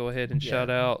 let me go ahead and shout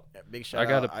out. Yeah, big shout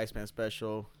out to Iceman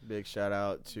Special. Big shout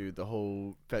out to the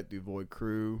whole Fet Du Void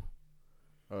crew.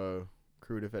 Crew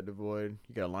to Fet Du Void.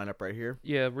 You got a lineup right here.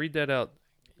 Yeah, read that out.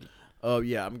 Oh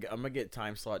yeah, I'm gonna get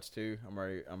time slots too. I'm all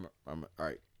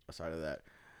right. Aside of that,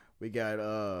 we got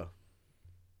how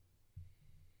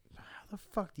the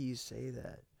fuck do you say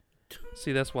that?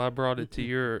 See, that's why I brought it to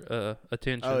your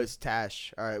attention. Oh, it's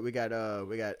Tash. All right, we got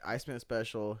Iceman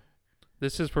Special.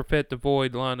 This is for Fet Du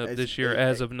Void lineup this year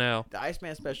as of now. The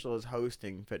Iceman Special is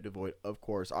hosting Fet Du Void, of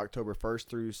course, October 1st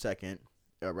through 2nd,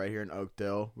 right here in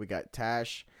Oakdale. We got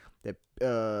Tash, the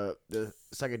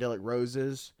Psychedelic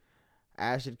Roses,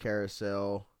 Acid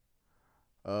Carousel,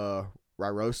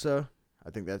 Ryrosa. I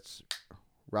think that's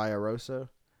Ryarosa.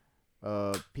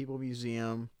 People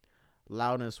Museum,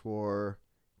 Loudness War,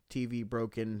 TV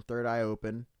Broken, Third Eye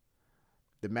Open,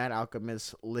 the Mad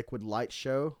Alchemist Liquid Light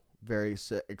Show. Very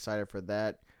excited for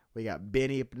that. We got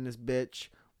Benny up in this bitch.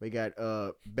 We got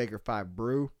Baker 5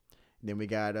 Brew. And then we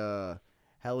got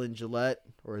Helen Gillette,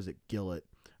 or is it Gillette?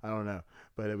 I don't know.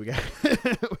 But we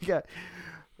got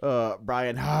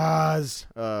Brian Haas,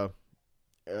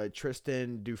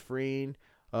 Tristan Dufresne,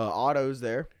 Otto's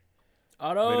there.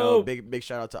 Otto. You know, big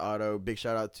shout out to Otto. Big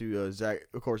shout out to Zach.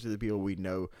 Of course, to the people we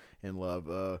know and love.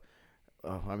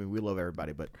 I mean, we love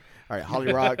everybody, but all right,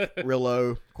 Holly Rock,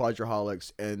 Rillo,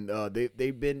 Quadraholics, and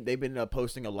they've been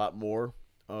posting a lot more.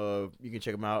 You can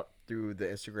check them out through the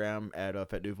Instagram at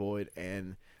Fet Du Void,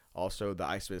 and also the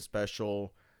Iceman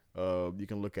Special. You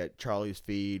can look at Charlie's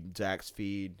feed, Zach's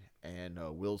feed, and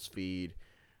Will's feed,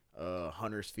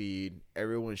 Hunter's feed.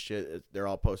 Everyone's shit. They're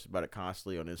all posted about it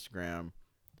constantly on Instagram.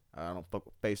 I don't fuck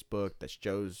with Facebook. That's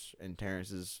Joe's and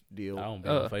Terrence's deal. I don't be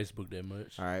on Facebook that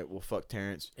much. All right, well, fuck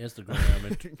Terrence. Instagram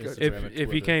and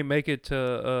If you can't make it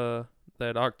to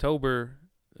that October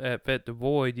at Fet the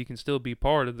Void, you can still be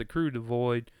part of the Crew the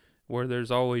Void, where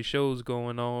there's always shows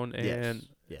going on. And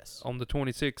yes. on the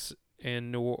 26th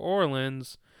in New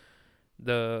Orleans,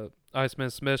 the Iceman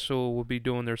Special will be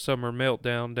doing their summer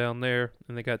meltdown down there,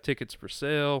 and they got tickets for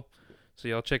sale. So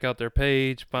y'all check out their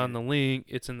page, find the link.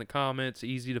 It's in the comments,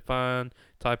 easy to find.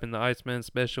 Type in the Iceman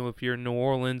Special if you're in New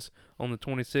Orleans on the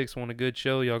 26th. Want a good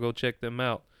show? Y'all go check them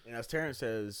out. And as Terrence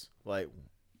says, like,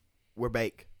 we're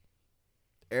bake.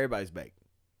 Everybody's bake.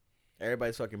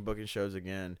 Everybody's fucking booking shows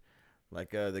again.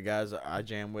 Like the guys I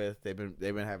jam with, they've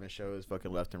been having shows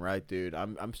fucking left and right, dude.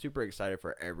 I'm super excited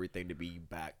for everything to be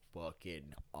back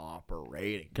fucking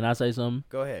operating. Can I say something?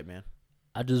 Go ahead, man.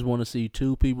 I just want to see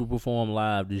 2 people perform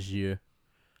live this year.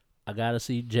 I gotta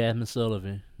see Jasmine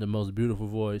Sullivan, the most beautiful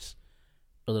voice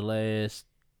of the last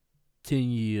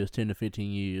 10 to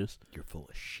 15 years. You're full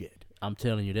of shit. I'm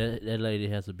telling you, that lady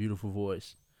has a beautiful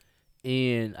voice.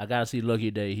 And I gotta see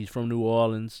Lucky Day. He's from New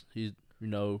Orleans. He's,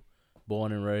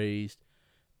 born and raised.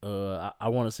 I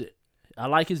want to see. I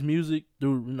like his music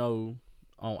through,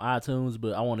 on iTunes,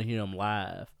 but I want to hear him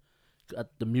live.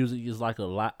 The music is like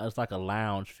a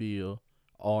lounge feel,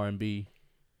 R&B.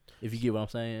 If you get what I'm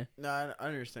saying. No, I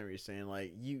understand what you're saying.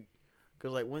 Like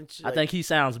because like once I think he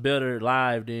sounds better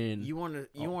live than you want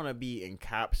to be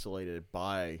encapsulated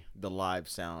by the live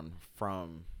sound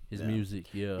from his them.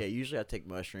 music. Yeah. Yeah. Usually I take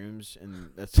mushrooms,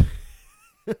 and that's.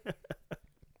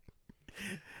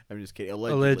 I'm just kidding.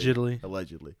 Allegedly.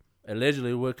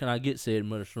 Allegedly, where can I get said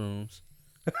mushrooms?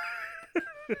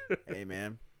 Hey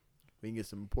man, we can get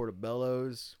some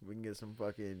portobellos. We can get some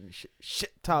fucking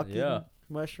shit talking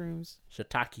mushrooms.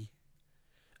 Shiitake.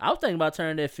 I was thinking about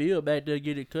turning that field back there,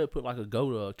 get it cut, put like a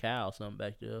goat or a cow or something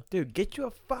back there. Dude, get you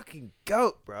a fucking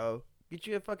goat, bro. Get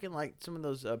you a fucking like some of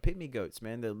those pygmy goats,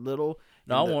 man. They're little.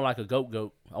 No, I want like a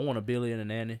goat. I want a Billy and a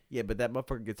Nanny. Yeah, but that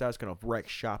motherfucker gets out, it's gonna wreck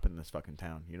shop in this fucking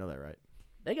town. You know that, right?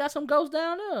 They got some goats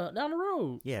down there, down the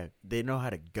road. Yeah, they know how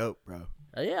to goat, bro.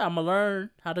 Yeah, I'm gonna learn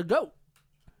how to goat.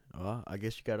 I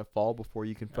guess you gotta fall before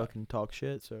you can fucking talk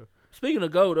shit. So speaking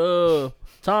of goat,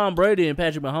 Tom Brady and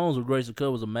Patrick Mahomes will grace the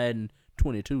covers of Madden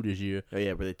 22 this year. Oh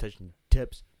yeah, were they touching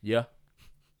tips? Yeah.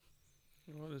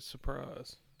 What a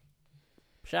surprise!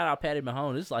 Shout out Patty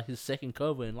Mahomes. This is like his second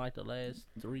cover in like the last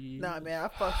 3 years. Nah, man, I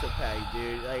fucks with Patty,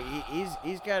 dude. Like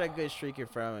he's got a good streak in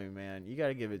front of him, man. You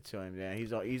gotta give it to him, man.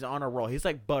 He's on a roll. He's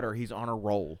like butter. He's on a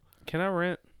roll. Can I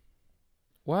rant?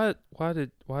 Why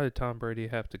did Tom Brady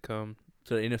have to come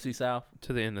to the NFC South?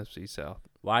 To the NFC South.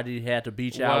 Why did he have to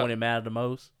beat y'all when it mattered the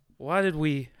most? Why did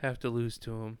we have to lose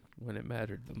to him when it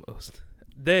mattered the most?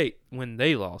 When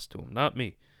they lost to him, not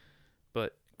me.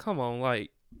 But come on,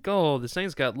 like. Go, the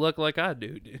Saints got luck like I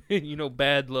do.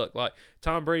 Bad luck. Like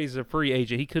Tom Brady's a free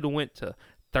agent. He could have went to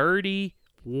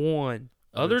 31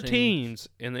 other teams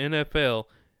in the NFL,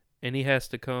 and he has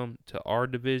to come to our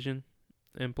division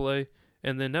and play.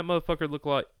 And then that motherfucker looked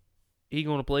like he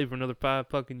gonna play for another 5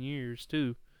 fucking years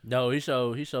too. No, he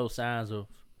showed signs of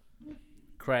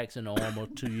cracks in the armor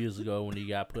 2 years ago when he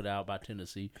got put out by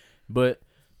Tennessee. But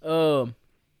I'm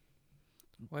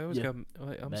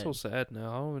so sad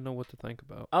now. I don't even know what to think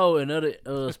about. Oh, another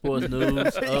sports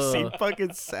news. You seem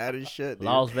fucking sad as shit, dude.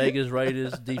 Las Vegas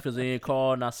Raiders defensive end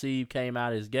Carl Nassib came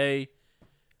out as gay.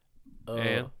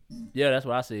 And? Yeah, that's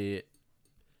what I said.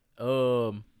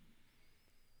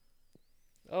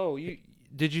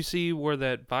 Did you see where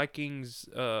that Vikings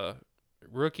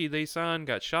rookie they signed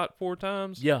got shot 4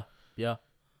 times? Yeah.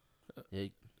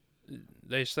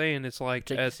 They're saying it's like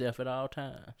check yourself at all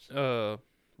times.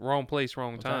 Wrong place,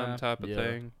 wrong time type of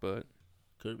thing, but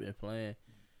could have been playing.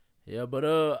 Yeah, but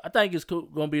I think it's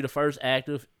gonna be the first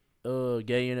active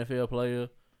gay NFL player.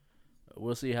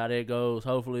 We'll see how that goes.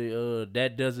 Hopefully,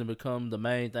 that doesn't become the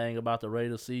main thing about the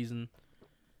Raiders season.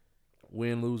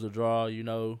 Win, lose, or draw,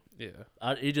 Yeah.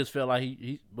 It just felt like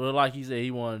but like he said, he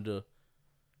wanted to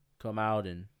come out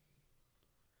and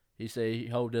he said he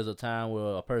hope there's a time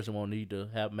where a person won't need to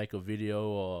make a video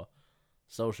or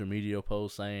social media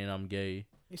post saying I'm gay.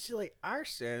 You see, like our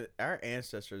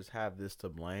ancestors have this to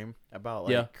blame about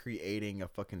like creating a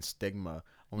fucking stigma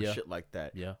on shit like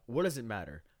that. Yeah. What does it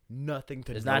matter? Nothing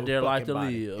to. It's not their life to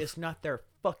body. live. It's not their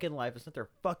fucking life. It's not their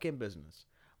fucking business.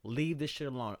 Leave this shit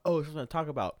alone. Oh, it's something to talk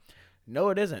about. No,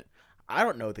 it isn't. I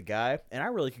don't know the guy, and I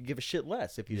really could give a shit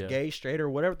less if he's gay, straight, or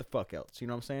whatever the fuck else. You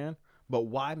know what I'm saying? But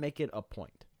why make it a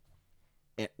point?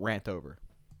 And rant over.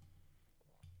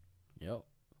 Yep.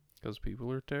 Because people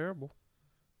are terrible.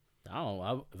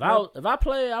 I don't. If I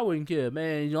play, I wouldn't care,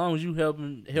 man. As long as you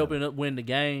helping up win the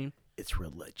game. It's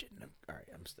religion. All right,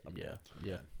 I'm Yeah,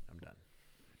 done. I'm done.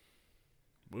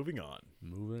 Moving on.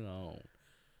 Moving on.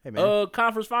 Hey man,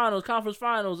 Conference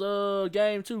finals.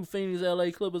 Game 2, Phoenix,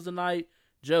 LA Clippers tonight.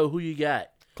 Joe, who you got?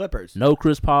 Clippers. No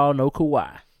Chris Paul, no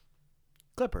Kawhi.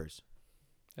 Clippers.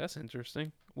 That's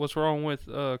interesting. What's wrong with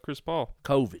Chris Paul?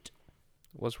 COVID.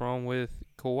 What's wrong with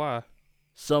Kawhi?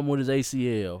 Some with his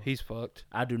ACL. He's fucked.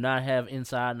 I do not have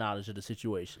inside knowledge of the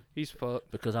situation He's fucked.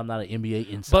 because I'm not an NBA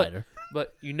insider.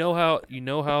 But you know how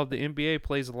the NBA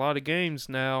plays a lot of games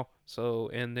now. So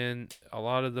and then a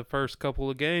lot of the first couple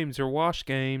of games are wash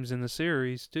games in the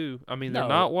series too. I mean they're No.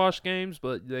 not wash games,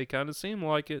 but they kind of seem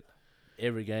like it.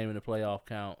 Every game in the playoff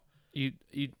count.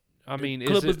 I mean, The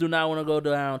Clippers is it, do not want to go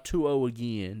down 2-0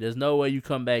 again. There's no way you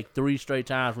come back 3 straight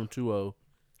times from 2-0.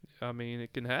 I mean,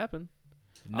 it can happen.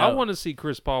 No. I want to see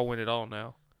Chris Paul win it all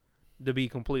now. To be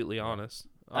completely honest.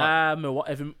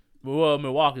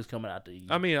 Milwaukee's coming out the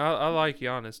East. I mean, I like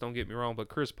Giannis. Don't get me wrong, but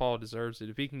Chris Paul deserves it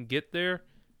if he can get there.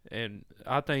 And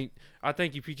I think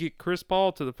if you get Chris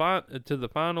Paul to the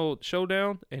final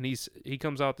showdown, and he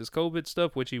comes out this COVID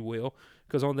stuff, which he will,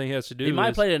 because only thing he has to do He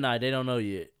might is, play tonight. They don't know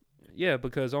yet. yeah,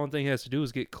 because only thing he has to do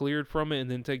is get cleared from it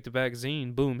and then take the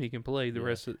vaccine. Boom, he can play the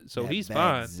rest of. So That he's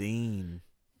fine. vaccine.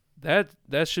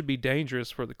 That should be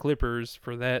dangerous for the Clippers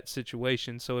for that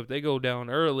situation. So if they go down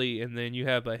early and then you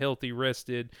have a healthy,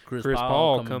 rested Chris Chris Paul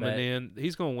Paul coming coming back. in,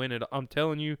 he's gonna win it. I'm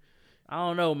telling you. I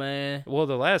don't know, man. Well,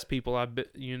 the last people I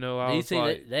was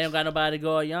like, They don't got nobody to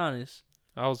guard Giannis.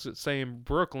 I was saying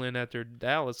Brooklyn after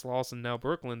Dallas lost, and now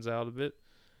Brooklyn's out of it.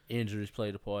 Injuries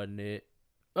played a part in it.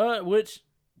 Which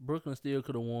Brooklyn still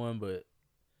could have won, but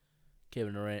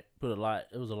Kevin Durant put a lot.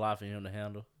 It was a lot for him to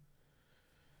handle.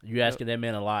 You asking that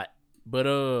man a lot. But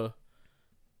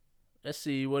let's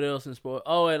see what else in sport.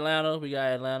 Oh, Atlanta. We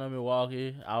got Atlanta,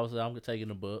 Milwaukee. Obviously, I'm taking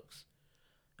the Bucks.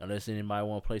 Unless anybody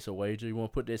want to place a wager, you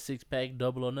want to put that 6-pack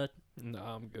double or nothing? No,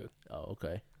 I'm good. Oh,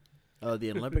 okay.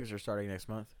 The Olympics are starting next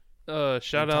month.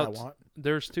 Shout In out. Taiwan.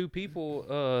 There's 2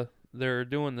 people. They're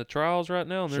doing the trials right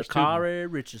now, and there's 2. Sha'Carri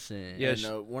Richardson. Yeah,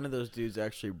 And one of those dudes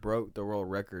actually broke the world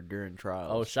record during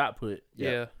trials. Oh, shot put.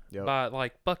 Yeah. Yep. By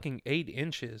like fucking 8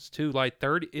 inches too. Like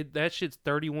 30. That shit's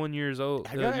 31 years old.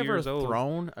 Have you ever years old.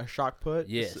 thrown a shot put?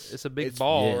 Yes. It's a big It's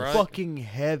ball, yes. right? Fucking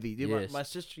heavy, dude. Yes. My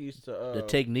sister used to. The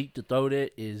technique to throw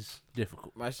that is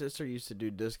difficult. My sister used to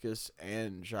do discus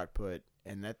and shot put,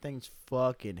 and that thing's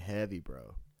fucking heavy,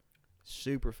 bro.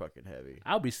 Super fucking heavy.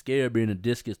 I'll be scared being a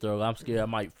discus thrower. I'm scared I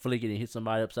might flick it and hit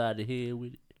somebody upside the head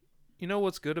with it. You know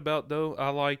what's good about though? I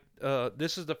like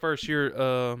this is the first year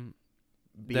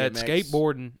that BMX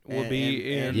skateboarding will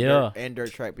be in. and Yeah. and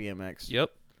dirt track BMX.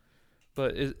 Yep.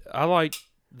 But I like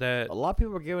that. A lot of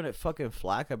people are giving it fucking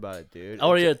flack about it, dude.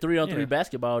 Oh, It's- yeah, 3-on-3 yeah.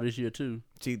 basketball this year, too.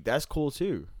 See, that's cool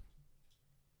too.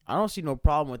 I don't see no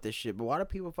problem with this shit, but why do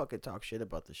people fucking talk shit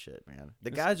about this shit, man? The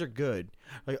guys are good.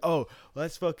 Like, oh, well,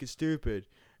 that's fucking stupid.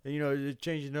 And, they're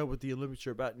changing up what the Olympics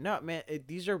are about. No, man,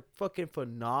 these are fucking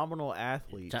phenomenal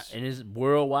athletes. And it's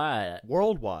worldwide.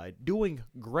 Worldwide, doing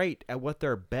great at what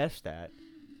they're best at.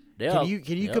 They'll- Can you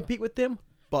yeah. compete with them?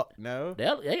 Fuck no.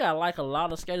 They got like a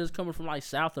lot of skaters coming from like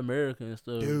South America and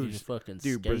stuff. Dude, You can fucking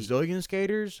Dude, skate. Brazilian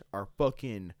skaters are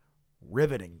fucking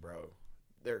riveting, bro.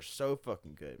 They're so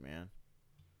fucking good, man.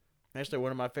 Actually,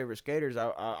 one of my favorite skaters,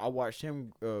 I watched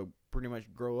him pretty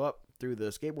much grow up through the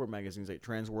skateboard magazines like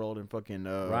Transworld and fucking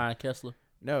Ryan Kessler.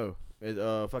 No,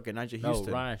 fucking Nigel No,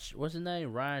 Houston. Ryan. What's his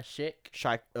name? Ryan Sheck.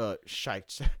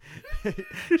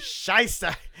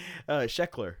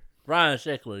 Scheckler. Ryan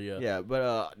Sheckler. Yeah. Yeah,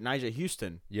 but Nigel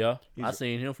Houston. Yeah. He's I a-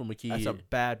 seen him from a kid. That's a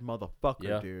bad motherfucker,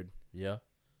 Yeah. dude. Yeah.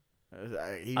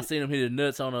 He, I seen him hit his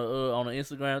nuts on the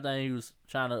Instagram thing. He was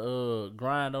trying to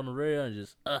grind on the rail and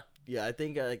just Yeah, I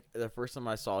think the first time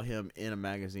I saw him in a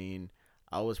magazine,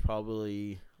 I was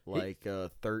probably like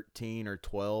 13 or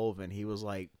 12, and he was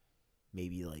like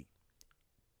maybe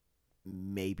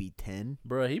 10.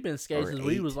 Bro, he been skating Or since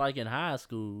we 8. was like in high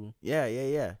school.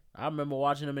 Yeah. I remember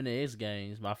watching him in the X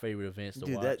Games, my favorite events to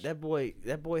Dude, watch. that boy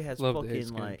has Love the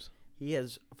X fucking Games. he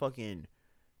has fucking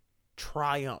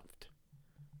triumphed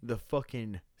the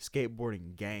fucking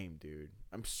skateboarding game, dude.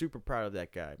 I'm super proud of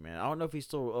that guy, man. I don't know if he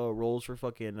still rolls for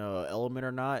fucking Element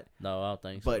or not, No, I don't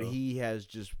think but so. he has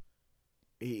just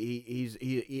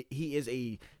he is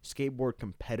a skateboard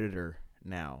competitor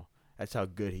now. That's how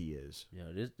good he is. Yeah,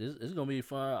 this is gonna be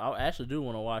fun. I actually do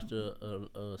want to watch the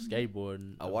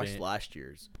skateboarding. I watched event. last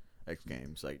year's X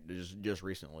Games, like just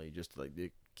recently, just to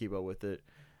keep up with it.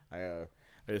 I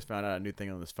just found out a new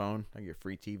thing on this phone. I get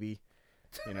free TV.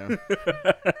 you know.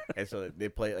 And so they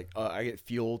play like I get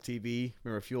Fuel TV.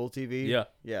 Remember Fuel TV? Yeah.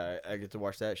 Yeah, I get to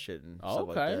watch that shit and Oh, stuff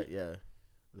like okay. that. Yeah,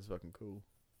 it's fucking cool.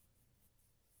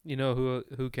 You know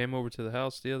who came over to the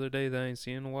house the other day that I ain't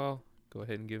seen in a while? Go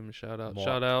ahead and give him a shout out. Mark.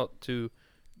 Shout out to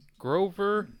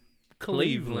Grover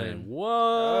Cleveland.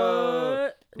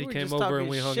 What? He We were came just over talking and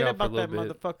we hung shit out for a about that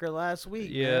little bit. motherfucker last week.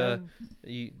 Yeah. man.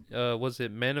 He, was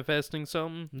it manifesting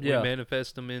something? Yeah. We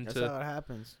manifest him That's into. how it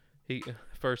happens. He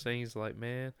first thing he's like,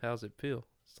 man, how's it feel?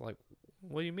 It's like,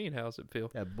 what do you mean, how's it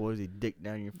feel? That boise dick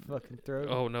down your fucking throat.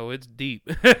 Oh no, it's deep.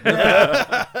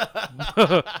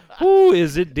 Ooh,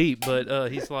 is it deep? But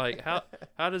he's like, how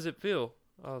does it feel?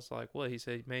 I was like, what? He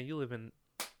said, man, you live in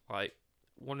like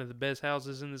one of the best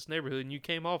houses in this neighborhood, and you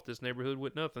came off this neighborhood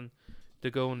with nothing to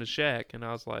go in the shack. And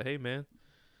I was like, hey man,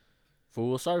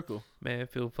 Full circle. man, it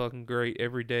feel fucking great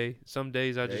every day. Some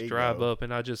days I There just you drive go. up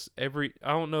and I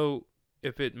don't know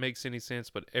if it makes any sense,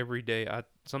 but every day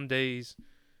some days,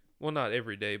 well not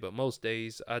every day, but most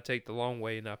days I take the long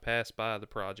way and I pass by the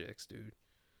projects, dude.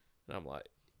 And I'm like,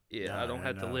 yeah, I don't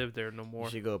have to live there no You more.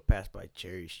 should go past by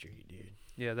Cherry Street, dude.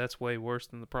 Yeah, that's way worse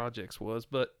than the projects was,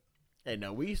 but Hey,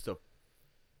 no, we used to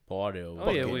Party over. oh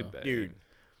yeah, Fucking we dude.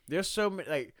 There's so many,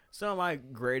 like, some of my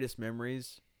greatest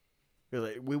memories.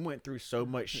 Like, we went through so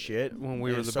much shit When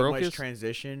we were and the so much brokest?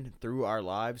 transition through our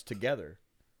lives together.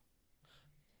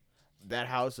 That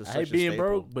house is I such hate a being staple.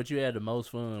 broke, but you had the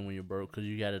most fun when you're broke because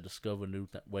you got to discover new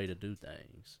way to do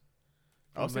things.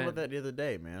 I was Oh, thinking about man. that the other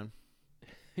day, man.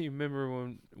 You remember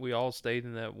when we all stayed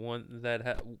in that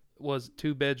was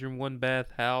 2-bedroom,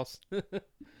 1-bath house?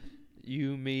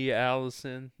 You, me,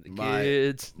 Allison, the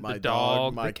kids, My the dog,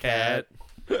 dog, my the cat.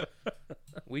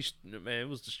 Man, it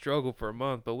was the struggle for a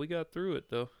month, but we got through it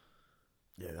though.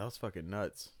 Yeah, that was fucking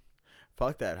nuts.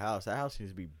 Fuck that house. That house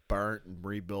needs to be burnt and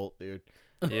rebuilt, dude.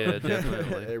 Yeah,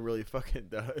 definitely. It really fucking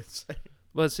does.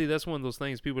 But see, that's one of those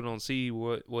things people don't see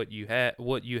what you had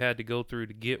to go through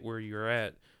to get where you're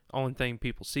at. Only thing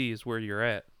people see is where you're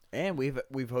at. And we've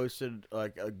hosted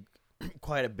like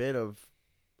quite a bit of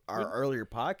our earlier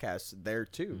podcasts there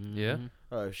too. Yeah.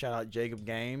 Shout out Jacob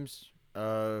Games.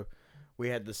 We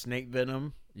had the Snake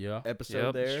Venom Yeah. episode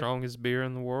Yep, there. strongest beer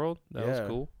in the world. That was Yeah.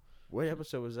 cool. What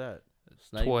episode was that?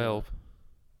 Snake 12.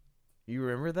 You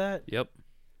remember that? Yep.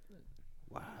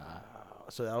 Wow.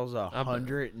 So that was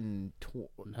 120.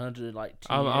 100 like.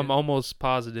 I'm almost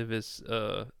positive it's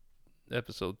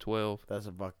episode 12. That's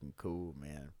a fucking cool,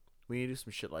 man. We need to do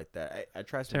some shit like that. I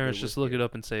try some. Terrence, just look it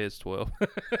up and say it's 12.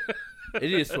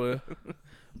 It is 12.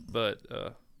 But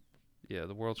yeah,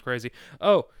 the world's crazy.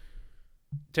 Oh,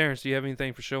 Terrence, do you have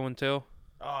anything for show and tell?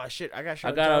 Oh shit! I got. Show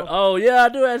I and got. tell. Oh yeah, I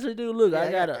do actually do. Look, Yeah,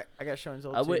 I got. I got show and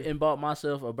tell I too. went and bought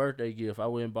myself a birthday gift. I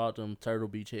went and bought them Turtle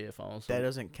Beach headphones. So That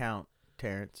doesn't count,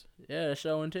 Terrence. yeah,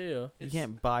 show and tell. You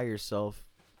can't buy yourself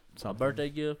My something. birthday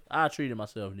gift. I treated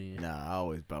myself then. Nah, I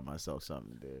always buy myself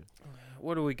something, dude.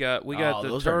 What do we got? We got the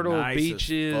those are Turtle nice as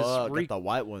Beaches. fuck. Got the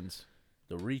white ones.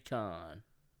 The Recon.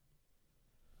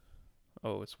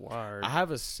 Oh, it's wired. I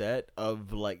have a set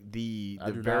of like the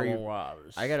I do very. not want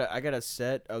wireless. I got a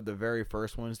set of the very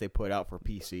first ones they put out for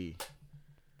PC.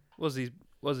 Was he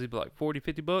like 40,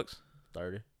 50 bucks?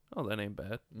 30. Oh, that ain't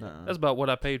bad. Nuh-uh. That's about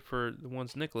what I paid for the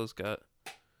ones Nicholas got.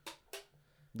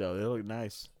 No, they look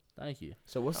nice. Thank you.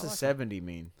 So what's I the like 70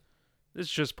 mean? It's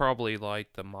just probably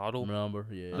like the model. Number,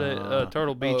 yeah. The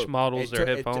Turtle Beach models, their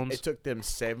headphones. It took them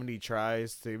 70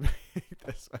 tries to make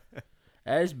this.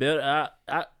 It's better.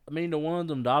 I mean, the ones,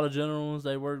 them Dollar General ones,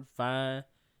 they work fine.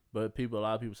 But a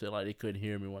lot of people said like they couldn't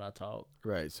hear me when I talk.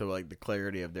 Right. So like the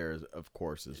clarity of theirs, of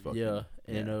course, is fucking. Yeah,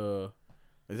 and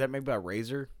Is that made by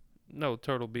Razer? No,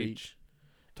 Turtle Beach.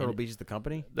 Turtle Beach is the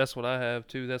company. That's what I have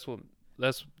too. That's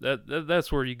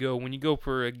where you go when you go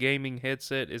for a gaming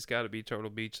headset. It's got to be Turtle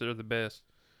Beach. They're the best.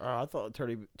 I thought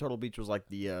Turtle Beach was like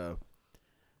the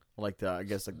I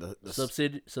guess like the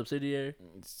subsidiary.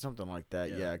 something like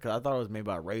that. Yeah. Yeah, because I thought it was made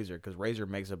by Razer because Razer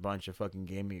makes a bunch of fucking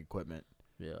gaming equipment.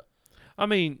 Yeah. I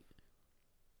mean,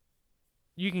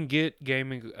 you can get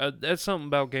gaming. That's something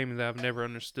about gaming that I've never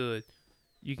understood.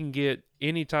 You can get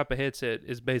any type of headset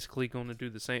is basically going to do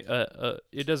the same.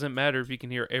 It doesn't matter if you can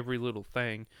hear every little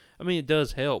thing. I mean, it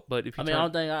does help, but if you I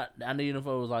don't think I need them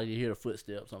for was like you hear the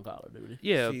footsteps on Call of Duty.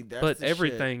 yeah, See, that's but the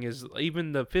everything is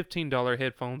even the $15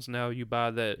 headphones now you buy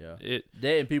that Yeah.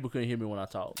 That and people couldn't hear me when I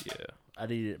talk. yeah. I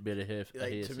needed a bit of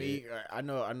Like headset. to me, I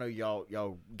know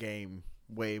y'all game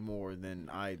way more than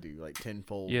I do, like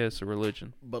tenfold. Yeah, it's a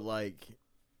religion. But like,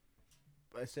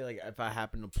 I say like if I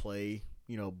happen to play,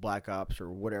 Black Ops or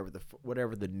whatever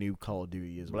the new Call of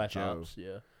Duty is Black with Joe, Ops,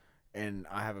 yeah. and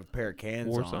I have a pair of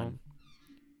cans Warzone. on,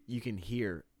 you can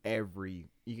hear every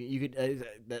You could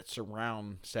that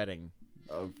surround setting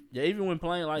of Yeah, even when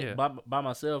playing like Yeah. by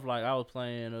myself, like I was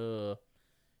playing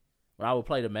when I would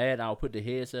play the Madden, I would put the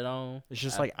headset on. it's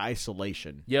just like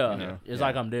isolation. Yeah, you know? it's Yeah.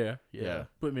 like I'm there. Yeah. Yeah.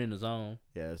 Put me in the zone.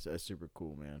 Yeah, that's super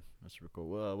cool, man. That's super cool.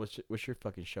 Well, what's your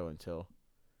fucking show and tell?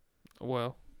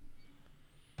 Well,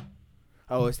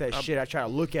 Oh, it's that shit I tried to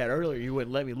look at earlier. You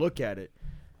wouldn't let me look at it.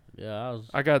 Yeah,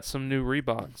 I got some new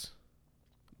Reeboks,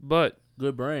 but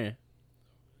good brand,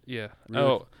 yeah.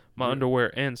 Real- My real-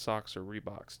 underwear and socks are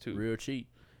Reeboks too. real cheap.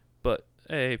 But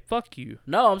hey, fuck you.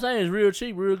 No, I'm saying it's real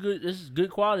cheap, real good. This is good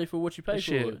quality for what you pay for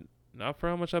Shit, it. not for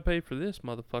how much I paid for this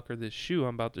motherfucker. This shoe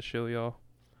I'm about to show y'all.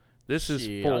 This is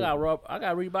Shit, full. I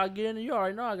got Reebok gear in the. You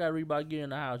already know I got Reebok gear in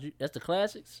the house. That's the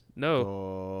classics. No,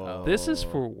 Oh, this is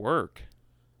for work.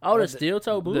 Oh, the the- steel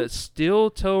toe The boots. steel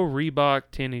toe Reebok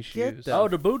tennis Get shoes. the Oh,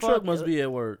 the boot truck fuck- must be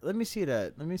at work. Let me see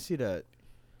that. Let me see that.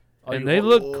 Oh, And you they or-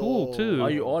 look cool too. Oh,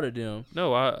 you ordered them.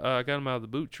 No, I got them out of the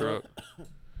boot truck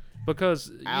because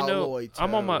you know Alloy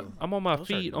I'm on toe. my Those are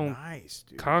feet on nice,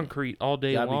 dude. concrete all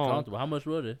day Gotta be long. comfortable. How much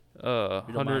were they? If you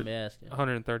don't mind 100, me asking.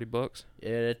 $130. Yeah,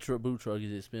 that boot truck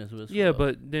is expensive as Yeah, fuck.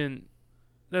 but then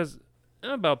that's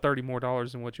about $30 more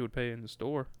than what you would pay in the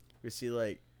store. You see,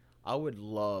 like, I would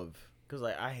love, because,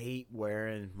 like, I hate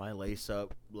wearing my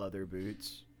lace-up leather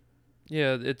boots.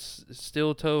 Yeah, it's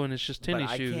steel toe and it's just tennis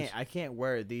but shoes. I can't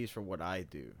wear these for what I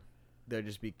do. They'll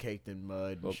just be caked in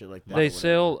mud and Well, shit like that. They or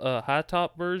sell whatever. a high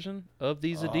top version of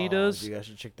these Oh, Adidas dude, I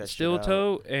should check that steel shit out.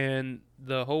 toe, and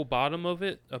the whole bottom of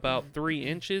it, about 3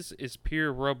 inches, is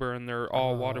pure rubber, and they're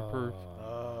all waterproof.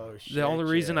 Oh, shit, The only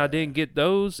reason I didn't get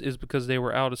those is because they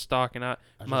were out of stock, and my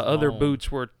just other long.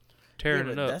 boots were tearing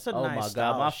Yeah, it but up. that's a Oh nice my god,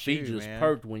 style my shoe, feet just man.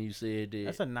 perked when you said that.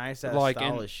 That's a nice ass Like,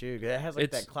 style and of shoe. It has like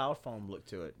it's- that cloud foam look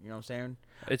to it. You know what I'm saying?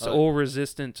 It's oil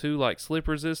resistant too, like slip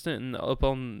resistant, and up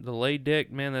on the lay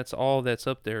deck, man, that's all that's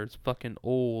up there. It's fucking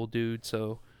oil, dude.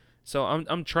 So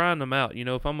I'm trying them out. You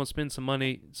know, if I'm gonna spend some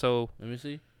money, so Let me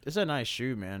see. It's a nice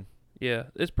shoe, man. yeah,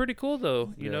 it's pretty cool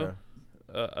though. You Yeah.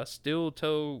 know, a steel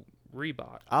toe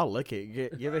Reebok. I'll lick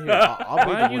it. Give it here. I'll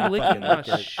be Why the are you one to licking fucking my lick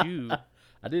it. shoe?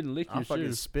 I didn't lick I'm your fucking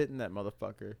shoe. spitting that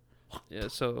motherfucker. Yeah,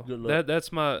 so Good luck.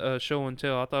 that's my show and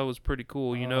tell. I thought it was pretty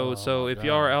cool, you know. Oh, So my if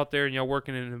y'all are God. out there and y'all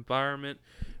working in an environment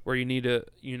where you need to,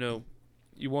 you know,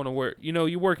 you want to wear, you know,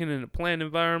 you're working in a plant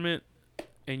environment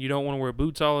and you don't want to wear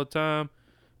boots all the time.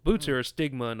 Boots are a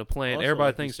stigma in the plant. Also, Everybody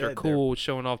like you thinks they're said, cool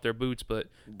showing off their boots, but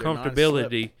They're non-slip.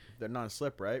 comfortability, They're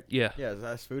non-slip, right? yeah, Yeah,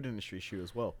 that's food industry shoe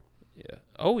as well. yeah.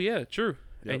 Oh yeah, true.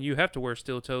 Yep. And you have to wear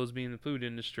steel toes being in the food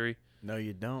industry. No,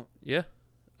 you don't. Yeah,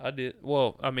 I did.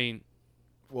 Well, I mean,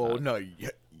 Well, no,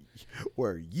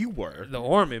 where you were. the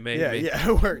army maybe. Yeah,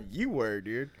 where you were,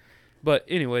 dude. But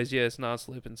anyways, yeah, it's not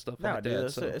slip and stuff No, like dude, that.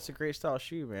 it's, So. it's a great style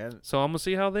shoe, man. So I'm gonna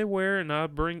see how they wear, and I'll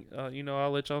bring, you know,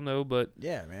 I'll let y'all know. But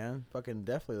Yeah, man, fucking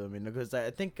definitely let me know because I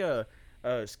think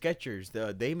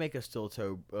Skechers, they make a steel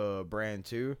toe brand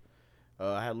too.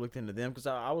 I had looked into them because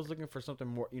I was looking for something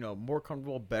more, you know, more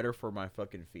comfortable, better for my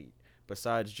fucking feet.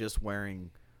 Besides just wearing,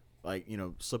 like, you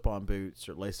know, slip-on boots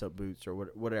or lace-up boots or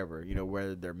whatever, you know,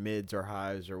 whether they're mids or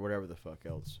highs or whatever the fuck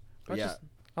else. But yeah,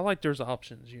 I like there's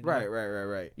options, you know.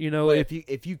 right. You know, But if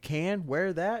if you can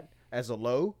wear that as a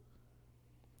low,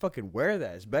 fucking wear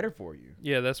that. It's better for you.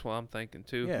 yeah, that's what I'm thinking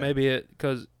too. Yeah. Maybe it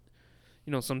because,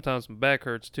 you know, sometimes my back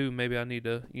hurts too. Maybe I need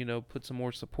to, you know, put some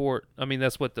more support. I mean,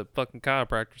 that's what the fucking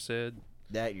chiropractor said.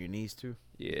 That your knees too.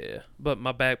 Yeah, but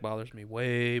my back bothers me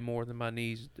way more than my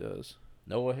knees does.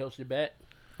 Know what helps your back?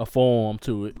 A form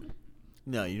to it.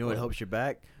 No, you know what helps your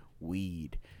back?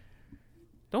 Weed.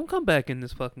 Don't come back in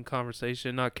this fucking conversation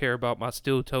and not care about my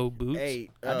steel toe boots.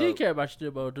 Hey, I did care about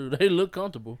your steel dude. They look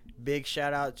comfortable. big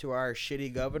shout out to our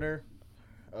shitty governor.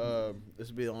 This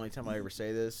will be the only time I ever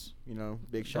say this. You know,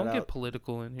 big shout Don't get out.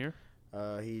 political in here.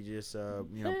 He just you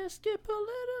know Let's get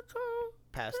political.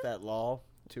 passed that law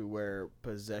to where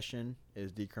possession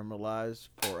is decriminalized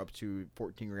for up to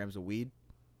 14 grams of weed.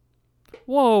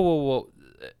 Whoa.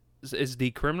 Is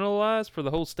decriminalized for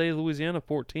the whole state of Louisiana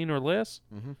 14 or less?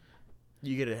 Mm-hmm.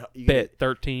 You get a Bet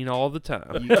 13 all the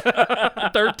time.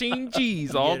 13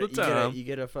 G's all the time. You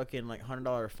get a fucking like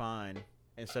 $100 fine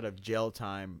instead of jail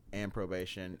time and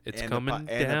probation. It's and coming and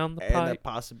down the and the pipe.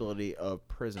 possibility of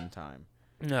prison time.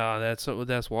 No, that's what.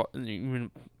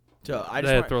 You So I they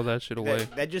just want, throw that shit away.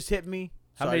 that just hit me.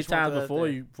 How So I many just want times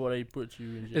to- before they put you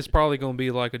in jail? It's probably gonna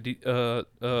be like like a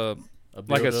build-up?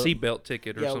 seatbelt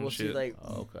ticket or Yeah, some we'll shit. see. Like,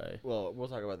 Oh, okay. well, we'll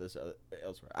talk about this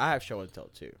elsewhere. I have show and tell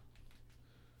too.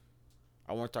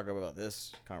 I want to talk about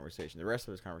this conversation, the rest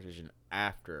of this conversation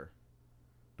after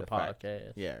The fact.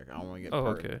 podcast. Yeah, I don't want to get. Oh,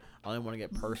 okay. I only want to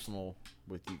get personal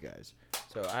with you guys.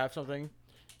 So I have something.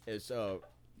 It's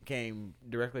came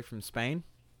directly from Spain.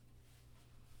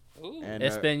 Ooh. And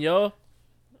Espanol.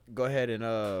 go ahead and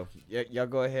y'all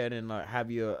go ahead and have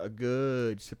you a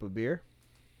good sip of beer.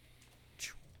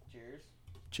 Cheers.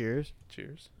 Cheers.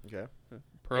 Cheers. Okay.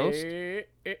 Prost.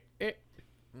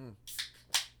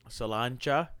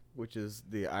 Salancha, which is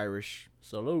the Irish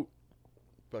Salute.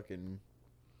 fucking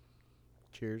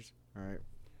cheers. All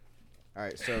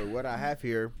right. So what I have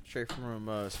here, straight from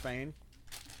Spain,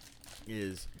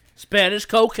 is Spanish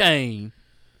cocaine.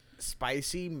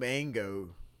 spicy mango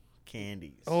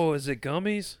candies. Oh, is it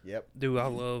gummies? Yep. Dude, I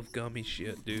love gummy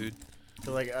shit, dude.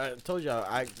 So like I told y'all,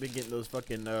 I've been getting those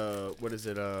fucking what is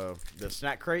it? The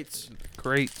snack crates.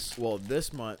 Crates. Well,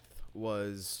 this month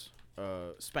was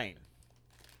Spain,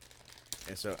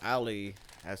 and so Ali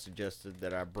has suggested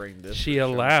that I bring this. She for the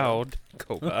show. allowed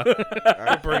Coba All to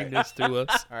right, bring this to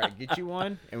us. all right, get you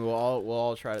one, and we'll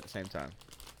all try it at the same time.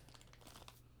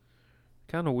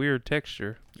 Kind of weird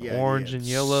texture. Yeah, Orange yeah, and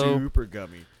yellow. super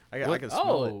gummy. I can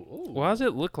smell it. Oh. Why does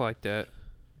it look like that?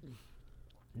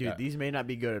 Dude, Yeah. these may not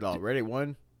be good at all. Ready?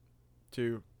 1,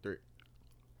 2, 3.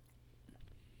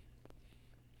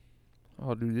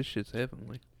 Oh, dude, this shit's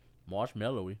heavenly.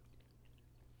 Marshmallowy.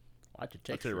 I like the I'll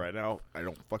tell texture. you right now, I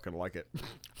don't fucking like it.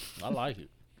 I like it.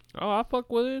 Oh, I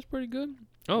fuck with it. It's pretty good.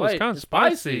 Oh, Wait, it's kind of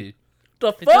spicy. The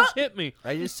It fuck? just hit me.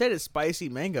 I just said it's spicy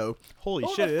mango. Holy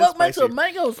Who shit, the it is fuck makes spicy. a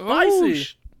mango Oh, spicy?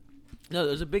 No,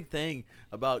 there's a big thing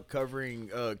about covering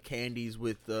candies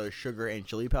with sugar and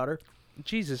chili powder.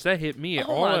 Jesus, that hit me Oh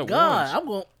all my at god! once. I'm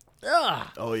going.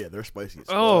 Ah. Oh yeah, they're spicy as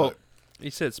Oh, fuck. he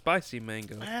said spicy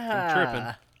mango. I'm Ah.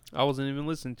 tripping. I wasn't even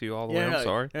listening to you all the way. I'm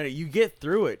sorry. No, you get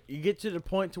through it. You get to the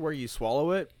point to where you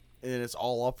swallow it, and then it's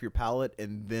all off your palate,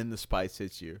 and then the spice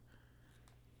hits you.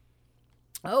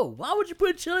 Oh, why would you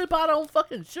put chili powder on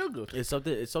fucking sugar? It's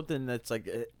something that's like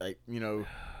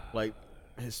like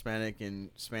Hispanic and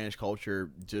Spanish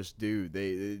culture just do.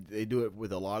 They do it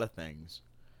with a lot of things.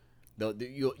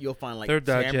 You'll find like Their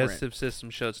tamarind. digestive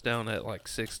system shuts down at like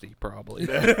 60, probably.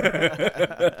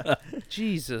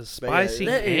 Jesus, But yeah, spicy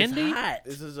That is candy? hot.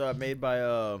 This is made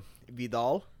by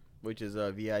Vidal, which is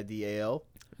Vidal.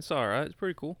 It's all right. It's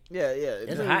pretty cool. Yeah.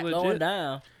 It's Is hot it going legit?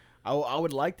 down. I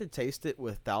would like to taste it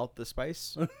without the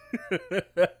spice,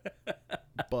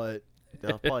 but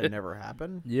that'll probably never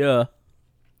happen. Yeah.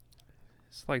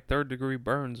 It's like third-degree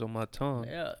burns on my tongue.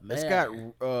 Yeah, man. It's got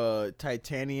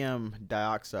titanium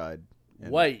dioxide.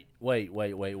 and Wait. We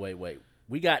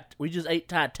just ate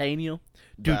titanium.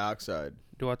 Dude. dioxide.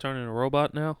 Do I turn into a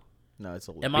robot now? No, it's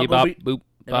a Am I Bebop, gonna be? boop,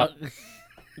 am bop, I-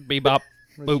 bebop.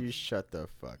 boop. You shut the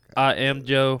fuck up. I am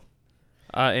Joe.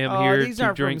 I am Oh, here these to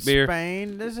aren't drink from beer.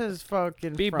 Spain. This is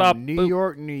fucking Bebop, from New boop.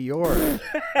 York, New York.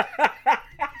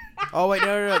 Oh wait,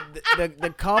 no.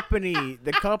 The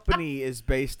company is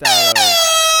based out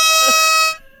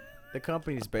of. The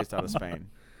company is based out of Spain.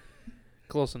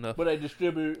 Close enough. But they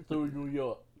distribute it through New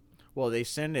York. Well, they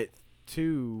send it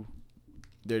to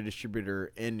their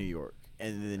distributor in New York,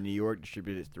 and then New York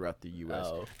distributes it throughout the U.S.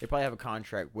 Oh. They probably have a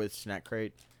contract with Snack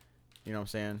Crate. You know what I'm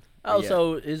saying? Oh, Yeah.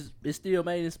 so it's still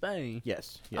made in Spain.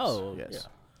 Yes. Oh, Yes. yeah.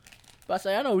 But I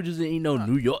say I know we just didn't eat no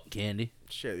New York candy.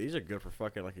 Shit, these are good for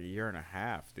fucking like a year and a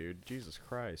half, dude. Jesus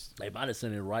Christ. They might have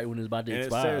sent it right when it's about to And it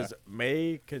expire. says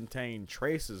may contain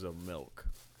traces of milk.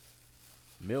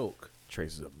 Milk.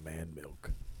 Traces of man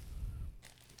milk.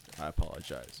 I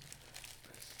apologize.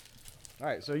 All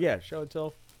right, so yeah, show and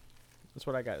tell. That's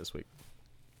what I got this week.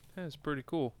 That's pretty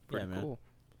cool. Pretty man. cool.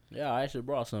 Yeah, I actually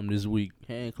brought some this week.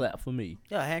 Hand clap for me.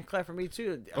 Yeah, hand clap for me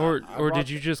too. Or I or brought did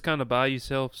you just kind of buy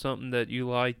yourself something that you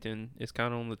liked and it's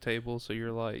kind of on the table, so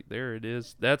you're like, there it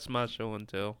is. That's my show and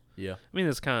tell. Yeah. I mean,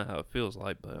 that's kind of how it feels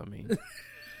like, but I mean,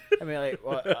 I mean, like,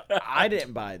 well, I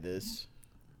didn't buy this.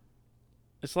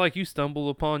 it's like you stumble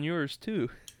upon yours too.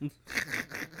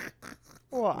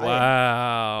 Well,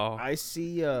 Wow. I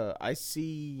see. I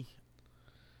see.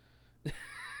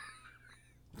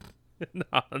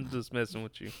 Nah, I'm just messing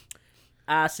with you.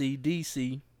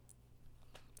 ICDC.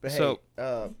 But So-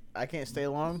 hey, I can't stay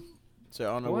long, so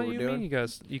I don't know What what do we're you doing. mean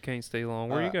you can't stay long?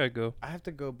 Where you Uh, gotta go? I have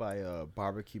to go buy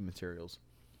barbecue materials.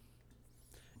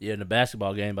 Yeah, and the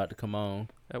basketball game about to come on.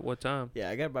 At what time?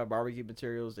 Yeah, I gotta buy barbecue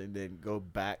materials and then go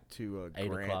back to 8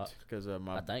 Grant o'clock. because I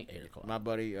my think 8 o'clock. my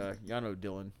buddy, y'all know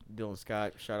Dylan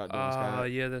Scott. Shout out Dylan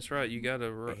Scott. Yeah, that's right. You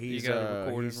gotta He's,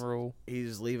 record he's- and roll.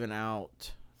 He's leaving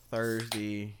out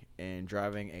Thursday and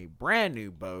driving a brand new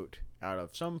boat out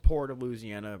of some port of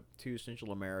Louisiana to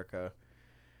Central America.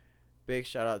 Big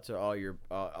shout out to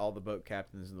all the boat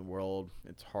captains in the world.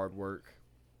 It's hard work.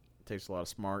 It takes a lot of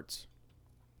smarts.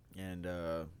 And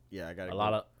yeah, I got A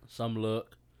lot of some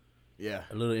luck, yeah,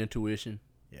 a little intuition.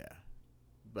 yeah.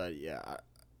 But yeah,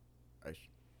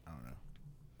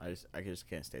 I just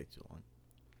can't stay too long.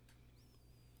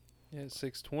 Yeah, it's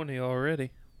 6:20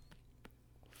 already.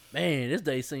 Man, this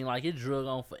day seemed like it drug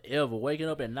on forever. Waking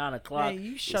up at 9 o'clock. Man,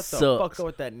 you shut the sucks. fuck up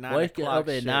with that 9 Waking o'clock up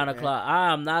at shit, 9 man. o'clock.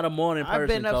 I'm not a morning person, I've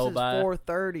been up since Kobe.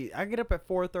 4:30. I get up at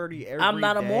 4:30 every day. I'm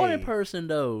not a morning person,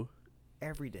 though.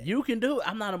 Every day. You can do it.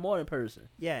 I'm not a morning person.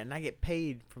 Yeah, and I get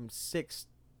paid from 6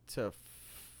 to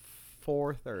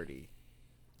 4:30.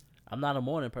 I'm not a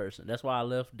morning person. That's why I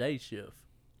left day shift.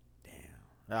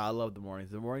 Damn. I love the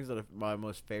mornings. The mornings are my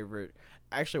most favorite.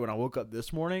 Actually, when I woke up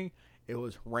this morning, it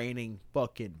was raining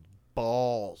fucking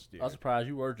balls, dude. I'm surprised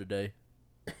you worked today.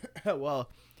 Well,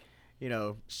 you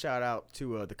know, shout out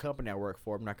to the company I work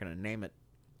for. I'm not gonna name it.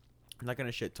 I'm not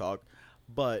gonna shit talk,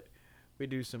 but we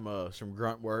do some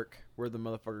grunt work. We're the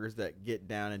motherfuckers that get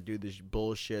down and do this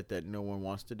bullshit that no one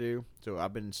wants to do. So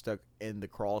I've been stuck in the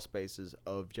crawl spaces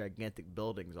of gigantic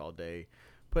buildings all day,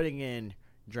 putting in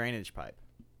drainage pipe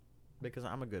because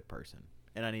I'm a good person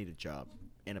and I need a job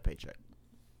and a paycheck.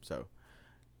 So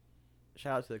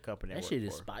shout out to the company. I That work shit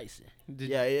is for. spicy.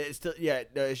 Yeah, it's still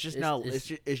No, it's just now.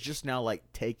 it's- It's just now like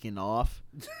taking off.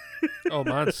 Oh,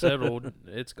 mine's settled.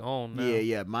 It's gone now.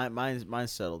 Yeah.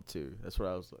 Mine's settled too. That's what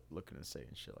I was looking to say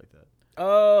and shit like that.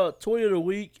 Tweet of the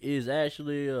week is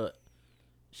actually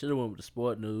should have went with the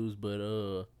sport news,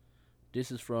 but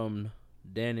this is from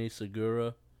Danny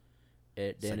Segura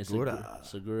at Danny Segura.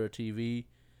 Segura TV.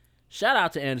 Shout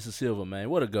out to Anderson Silva, man.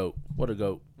 What a goat. What a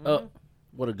goat.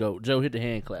 What a goat. Joe, hit the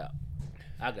hand clap.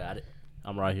 I got it.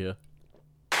 I'm right here.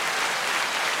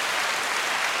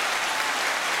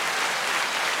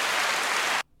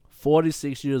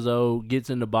 "46 years old, gets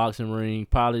in the boxing ring,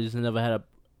 probably just never had a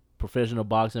professional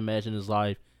boxing match in his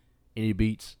life, and he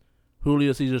beats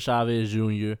Julio Cesar Chavez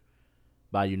Jr.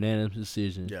 by unanimous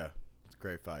decision." Yeah, it's a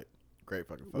great fight. Great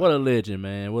fucking fight. What a legend,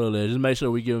 man. What a legend. Just make sure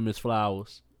we give him his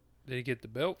flowers. Did he get the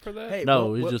belt for that? Hey,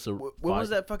 No, it's just a When fight. was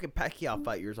that fucking Pacquiao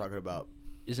fight you were talking about?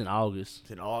 It's in August.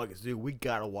 It's in August, dude. We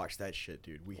gotta watch that shit,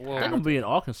 dude. We Well, They're have going to be in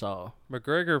Arkansas.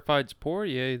 McGregor fights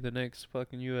Poirier the next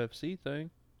fucking UFC thing.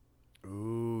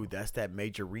 Ooh, that's that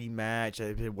major rematch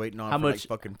I've been waiting on How for much-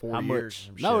 like fucking 4 How years.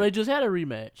 or much? some No, they shit. just had a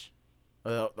rematch.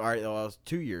 All right, well, that was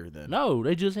 2 years then. No,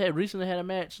 they just recently had a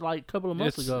match like a couple of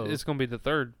months ago. It's gonna be the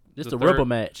third. It's the the third- Ripper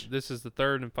match. This is the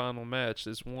third and final match.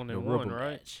 It's 1-1, Ripper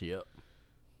right? match. Yep.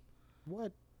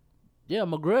 What? Yeah,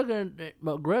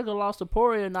 McGregor lost to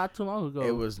Poirier not too long ago.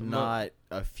 It was not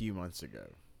a few months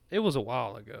ago. It was a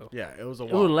while ago. Yeah, it was a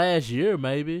It while. was last year,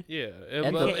 maybe. Yeah,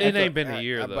 At but the- it ain't been a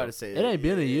year I'm though. about to say It ain't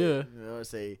been a year. I was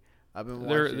say I've been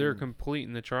They're watching.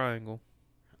 completing the triangle.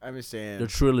 I've been saying. The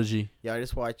trilogy. Yeah,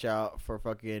 just watch out for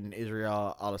fucking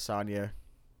Israel Adesanya,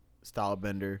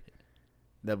 Stylebender.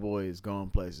 That boy is going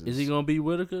places. Is he gonna beat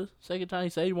Whitaker? Second time he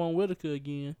say he want Whitaker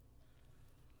again.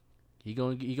 He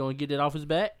gonna get that off his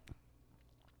back?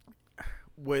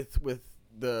 with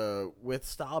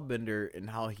Stylebender and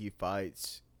how he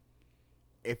fights?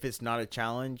 If it's not a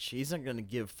challenge, he's not gonna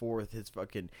give forth his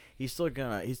fucking. He's still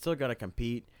gonna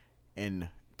compete and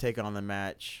take on the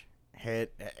match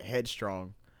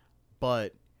headstrong,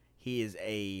 but he is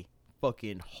a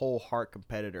fucking whole heart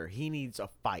competitor. He needs a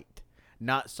fight,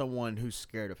 not someone who's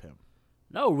scared of him.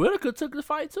 No, Whitaker took the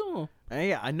fight to him. And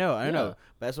yeah, I know, Yeah. but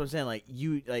that's what I'm saying. Like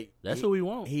That's he, who we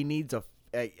want. He needs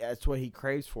that's what he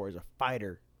craves for is a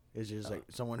fighter. Is just like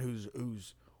someone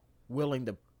who's willing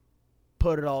to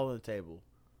put it all on the table.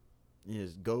 And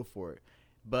just go for it.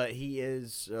 But he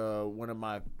is one of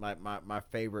my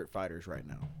favorite fighters right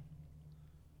now.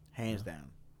 Hands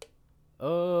down.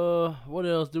 What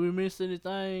else? Do we miss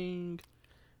anything?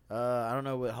 I don't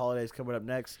know what holiday's coming up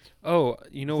next. Oh,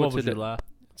 you know what Fourth of today? July.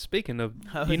 Speaking of,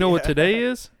 Oh, you know what yeah. today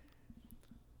is?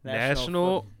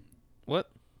 National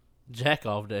What? Jack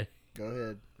off day. Go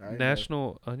ahead. I already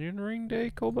National Onion Ring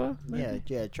Day, Koba? know.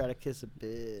 Yeah. Try to kiss a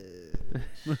bit.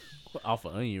 Off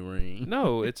an onion ring.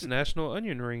 No, it's National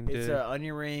Onion Ring Day. It's an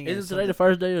onion ring. and Isn't today the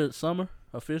first day of summer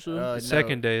officially? No.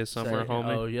 Second day of summer, Second.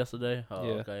 homie. Oh, yesterday. Oh,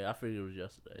 Yeah. okay. I figured it was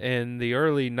yesterday. In the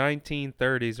early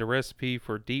 1930s, a recipe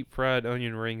for deep fried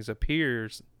onion rings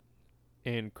appears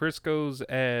in Crisco's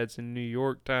ads in New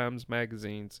York Times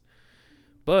magazines.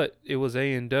 But it was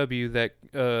A&W that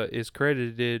is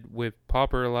credited with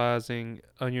popularizing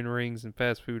onion rings in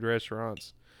fast food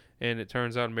restaurants. And it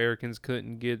turns out Americans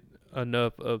couldn't get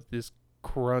enough of this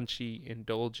crunchy,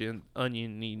 indulgent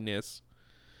onioniness.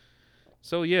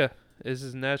 So yeah, this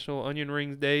is National Onion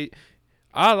Rings Day.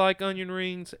 I like onion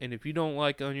rings, and if you don't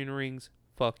like onion rings,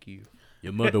 fuck you.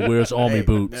 Your mother wears army Hey,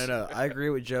 boots. No, I agree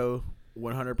with Joe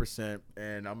 100%,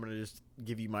 and I'm gonna just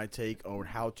give you my take on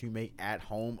how to make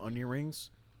at-home onion rings.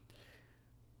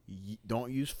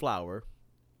 Don't use flour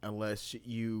unless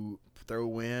you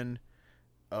throw in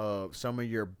some of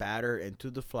your batter into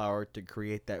the flour to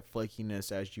create that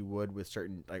flakiness as you would with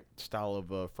certain like style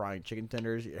of frying chicken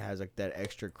tenders. It has like that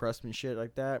extra crust and shit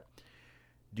like that.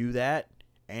 Do that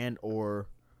and or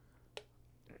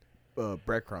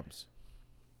breadcrumbs.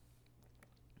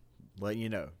 Letting you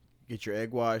know. Get your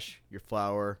egg wash, your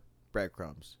flour,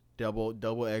 breadcrumbs.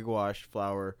 Double egg wash,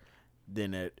 flour,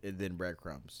 then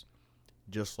breadcrumbs.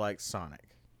 Just like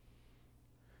Sonic.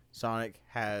 Sonic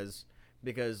has,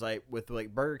 because like with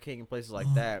like Burger King and places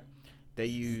like that, they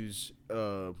use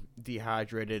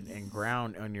dehydrated and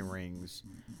ground onion rings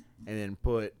and then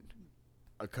put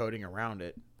a coating around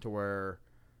it to where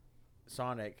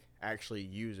Sonic actually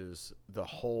uses the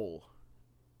whole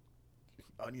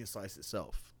onion slice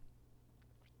itself.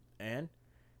 And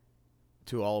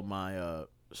to all my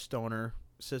stoner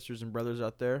sisters and brothers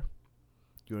out there,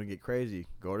 you want to get crazy,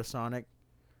 go to Sonic,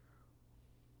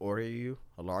 order you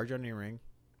a large onion ring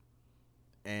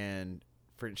and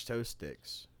French toast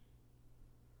sticks.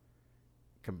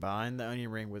 Combine the onion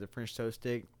ring with a French toast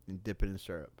stick and dip it in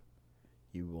syrup.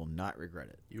 You will not regret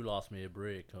it. You lost me at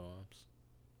breadcrumbs.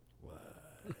 What?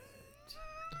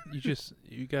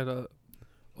 You gotta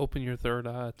open your third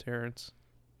eye, Terrence.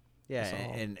 Yeah, That's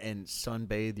all. and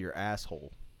sunbathe your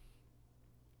asshole.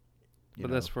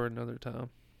 But that's for another time.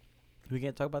 We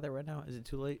can't talk about that right now. Is it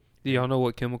too late? Do y'all know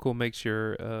what chemical makes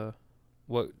your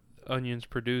what onions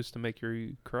produce to make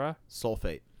you cry?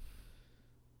 Sulfate.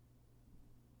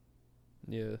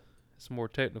 Yeah, it's a more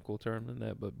technical term than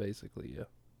that, but basically, yeah.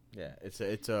 Yeah, it's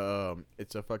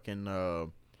a fucking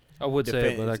I would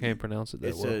say it, but I it's- can't pronounce it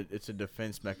that well. it's a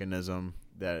defense mechanism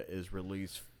that is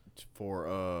released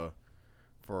for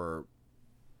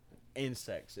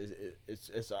insects.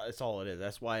 It's all it is.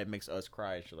 That's why it makes us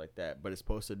cry and shit like that. But it's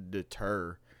supposed to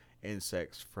deter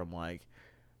insects from like,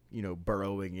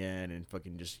 burrowing in and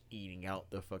fucking just eating out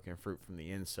the fucking fruit from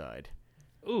the inside.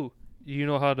 Ooh, you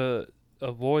know how to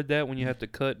avoid that when you have to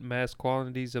cut mass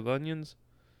quantities of onions?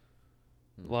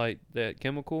 Like that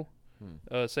chemical?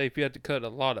 Say if you had to cut a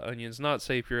lot of onions, not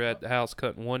say if you're at the house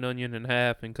cutting one onion in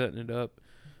half and cutting it up,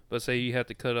 but say you have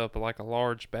to cut up like a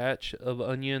large batch of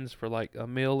onions for like a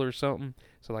meal or something,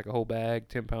 so like a whole bag,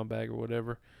 10-pound bag or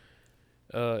whatever.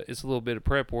 It's a little bit of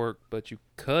prep work, but you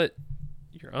cut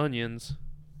your onions,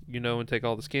 and take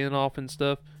all the skin off and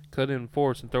stuff, cut it in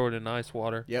fourths and throw it in ice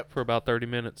water for about 30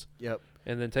 minutes. Yep.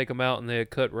 And then take them out and they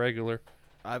cut regular.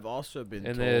 I've also been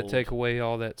and told, they take away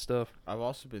all that stuff. I've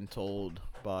also been told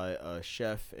by a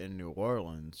chef in New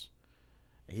Orleans,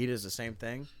 he does the same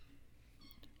thing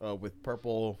with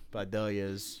purple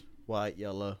vidalias, white,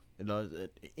 yellow,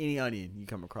 any onion you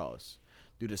come across.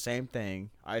 Do the same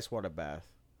thing, ice water bath,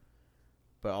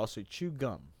 but also chew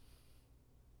gum.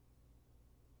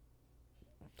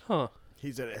 Huh.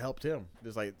 He said it helped him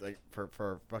just like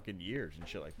for fucking years and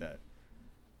shit like that.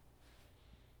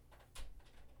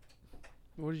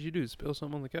 What did you do? Spill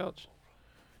something on the couch?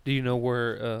 Do you know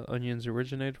where onions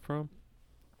originated from?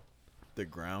 The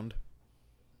ground.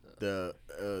 The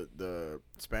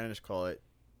Spanish call it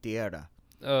tierra.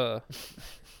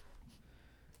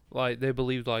 Like they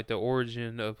believed like the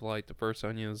origin of like the first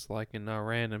onions like in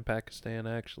Iran and Pakistan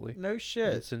actually. No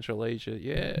shit. In Central Asia,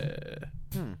 yeah.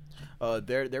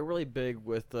 They're really big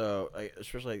with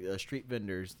especially street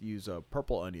vendors use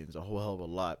purple onions a whole hell of a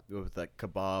lot with like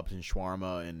kebabs and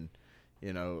shawarma and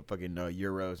fucking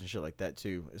euros and shit like that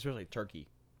too. Especially turkey.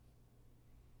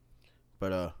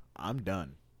 But I'm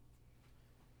done.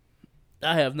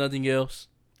 I have nothing else.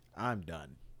 I'm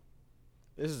done.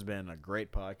 This has been a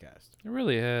great podcast. It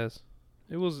really has.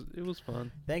 It was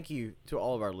fun. Thank you to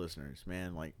all of our listeners,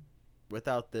 man. Like,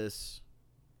 without this,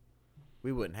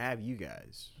 we wouldn't have you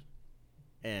guys.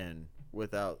 And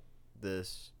without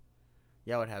this,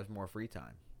 y'all would have more free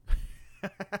time.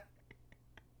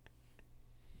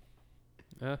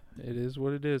 Yeah, it is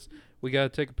what it is. We gotta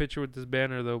take a picture with this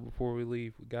banner though before we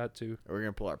leave. We got to. We're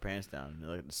gonna pull our pants down and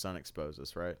let the sun expose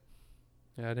us, right?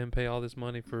 Yeah, I didn't pay all this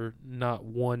money for not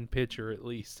one picture at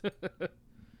least.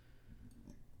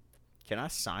 Can I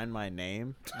sign my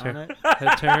name on it?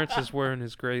 Terrence is wearing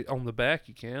his gray on the back.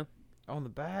 You can. On the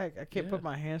back? I can't put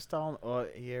my hand style on. Oh,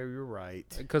 yeah, you're right.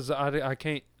 Because I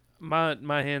can't.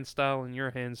 My hand style and your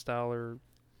hand style are.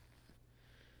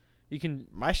 You can.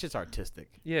 My shit's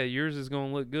artistic. Yeah, yours is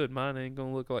gonna look good. Mine ain't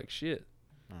gonna look like shit.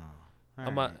 Oh,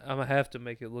 I'm gonna have to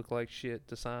make it look like shit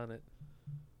to sign it.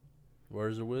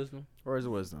 Words of wisdom? Where's the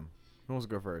wisdom? Who wants to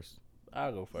go first?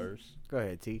 I'll go first. Go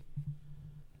ahead, T.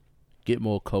 Get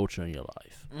more culture in your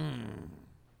life.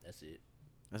 That's it.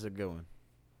 That's a good one.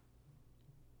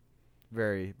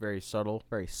 Very, very subtle.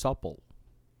 Very supple.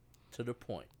 To the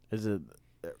point. Is it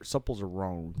supple's a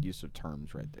wrong use of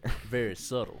terms right there. Very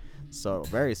subtle. Subtle,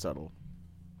 very subtle.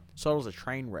 Subtle's a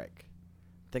train wreck.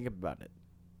 Think about it.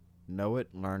 Know it,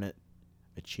 learn it,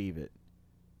 achieve it,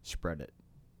 spread it.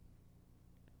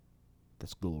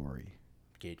 That's glory.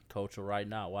 Get culture right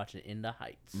now. Watching In the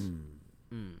Heights.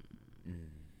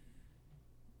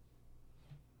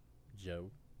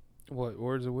 Joe. What,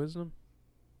 words of wisdom?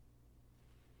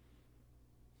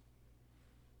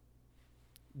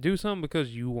 Do something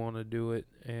because you want to do it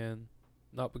and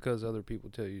not because other people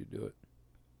tell you to do it.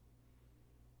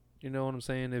 You know what I'm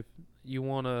saying? If you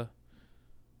want to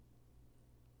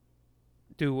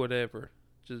do whatever,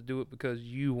 just do it because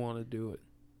you want to do it.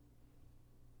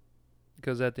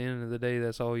 Because at the end of the day,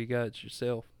 that's all you got. It's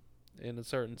yourself in a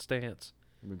certain stance.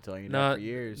 I've been telling you that for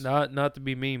years. Not to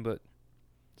be mean, but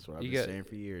That's what I've been saying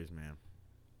for years, man.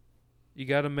 you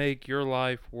got to make your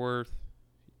life worth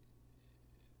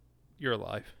your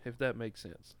life, if that makes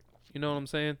sense. You know what I'm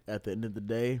saying? At the end of the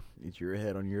day, it's your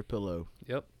head on your pillow.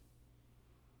 Yep.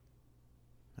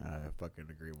 I fucking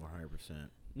agree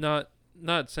 100%.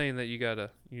 Not saying that you gotta,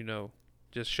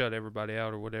 just shut everybody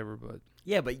out or whatever, but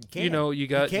Yeah, but you can. you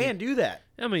can do that.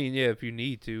 I mean, yeah, if you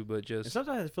need to, but And just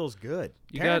sometimes it feels good.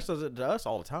 You Terrence does it to us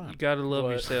all the time. you gotta love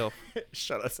What? yourself.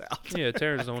 Shut us out. Yeah,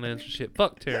 Terrence don't answer shit.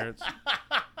 Fuck Terrence.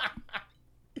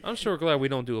 I'm sure glad we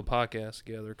don't do a podcast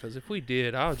together, because if we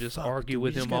did, I would just argue Dude,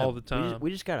 with we just him got all a- the time.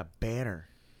 We just got a banner.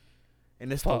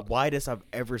 And it's Fuck. the widest I've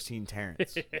ever seen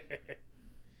Terrence.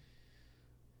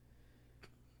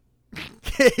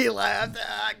 He laughed.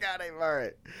 I got him. All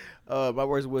right. My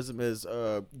words of wisdom is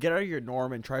get out of your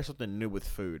norm and try something new with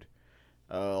food.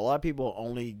 A lot of people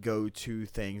only go to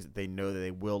things that they know that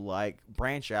they will like.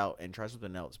 Branch out and try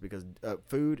something else, because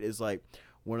food is like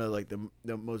one of like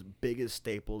the most biggest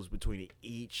staples between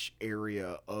each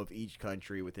area of each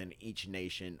country within each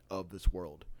nation of this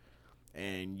world.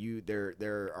 And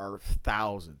there are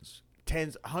thousands,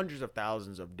 hundreds of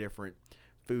thousands of different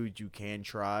foods you can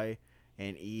try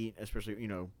and eat, especially,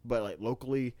 but like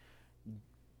locally,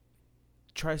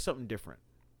 try something different.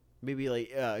 Maybe like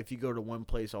if you go to one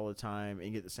place all the time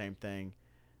and get the same thing,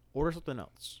 order something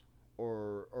else,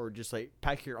 or just like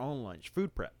pack your own lunch,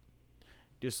 food prep.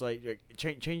 Just like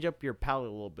change up your palate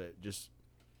a little bit. Just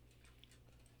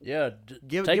take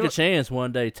a chance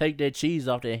one day. Take that cheese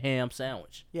off that ham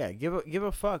sandwich. yeah, give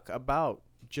a fuck about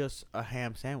just a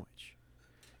ham sandwich.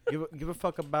 give a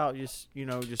fuck about just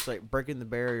just like breaking the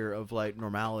barrier of like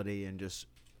normality and just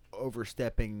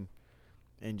overstepping,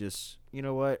 and just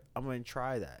what, I'm gonna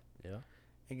try that. Yeah.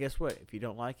 And guess what? If you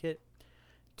don't like it,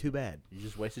 too bad. You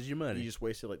just wasted your money. You just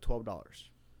wasted like $12.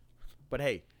 But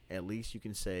hey, at least you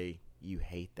can say you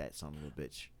hate that son of a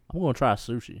bitch. I'm gonna try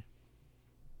sushi.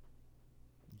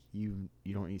 You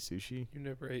don't eat sushi? You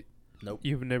never ate. Nope.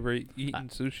 You've never eaten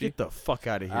sushi? Get the fuck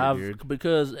out of here, dude.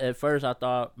 Because at first I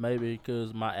thought maybe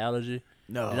because my allergy.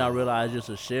 No. Then I realized it's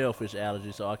a shellfish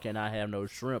allergy, so I cannot have no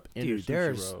shrimp in the Dude,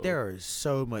 sushi roll. there is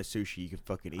so much sushi you can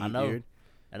fucking eat, I know. dude.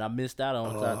 And I missed out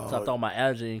on it. So I thought my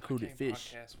allergy included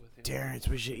fish. Terrence,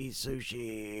 we should eat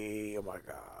sushi. Oh my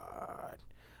god.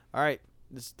 All right,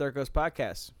 this is Third Coast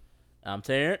Podcast. I'm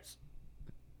Terrence.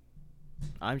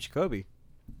 I'm Jacoby.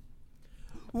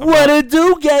 What it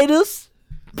do, Gators?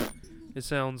 It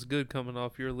sounds good coming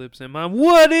off your lips and mine.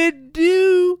 What it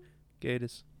do,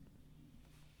 Gators?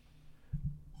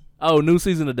 Oh, new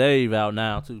season of Dave out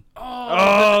now too.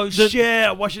 Oh shit!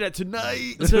 I'm watching that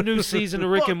tonight. The new season of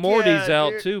Rick and Fuck Morty's yeah,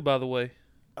 out dude. too, by the way.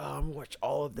 I'm gonna watch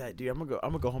all of that, dude. I'm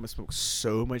gonna go home and smoke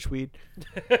so much weed.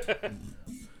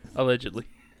 Allegedly.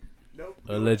 Nope.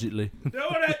 Allegedly. Doing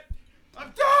it. I'm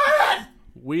doing it.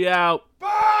 We out. Bye.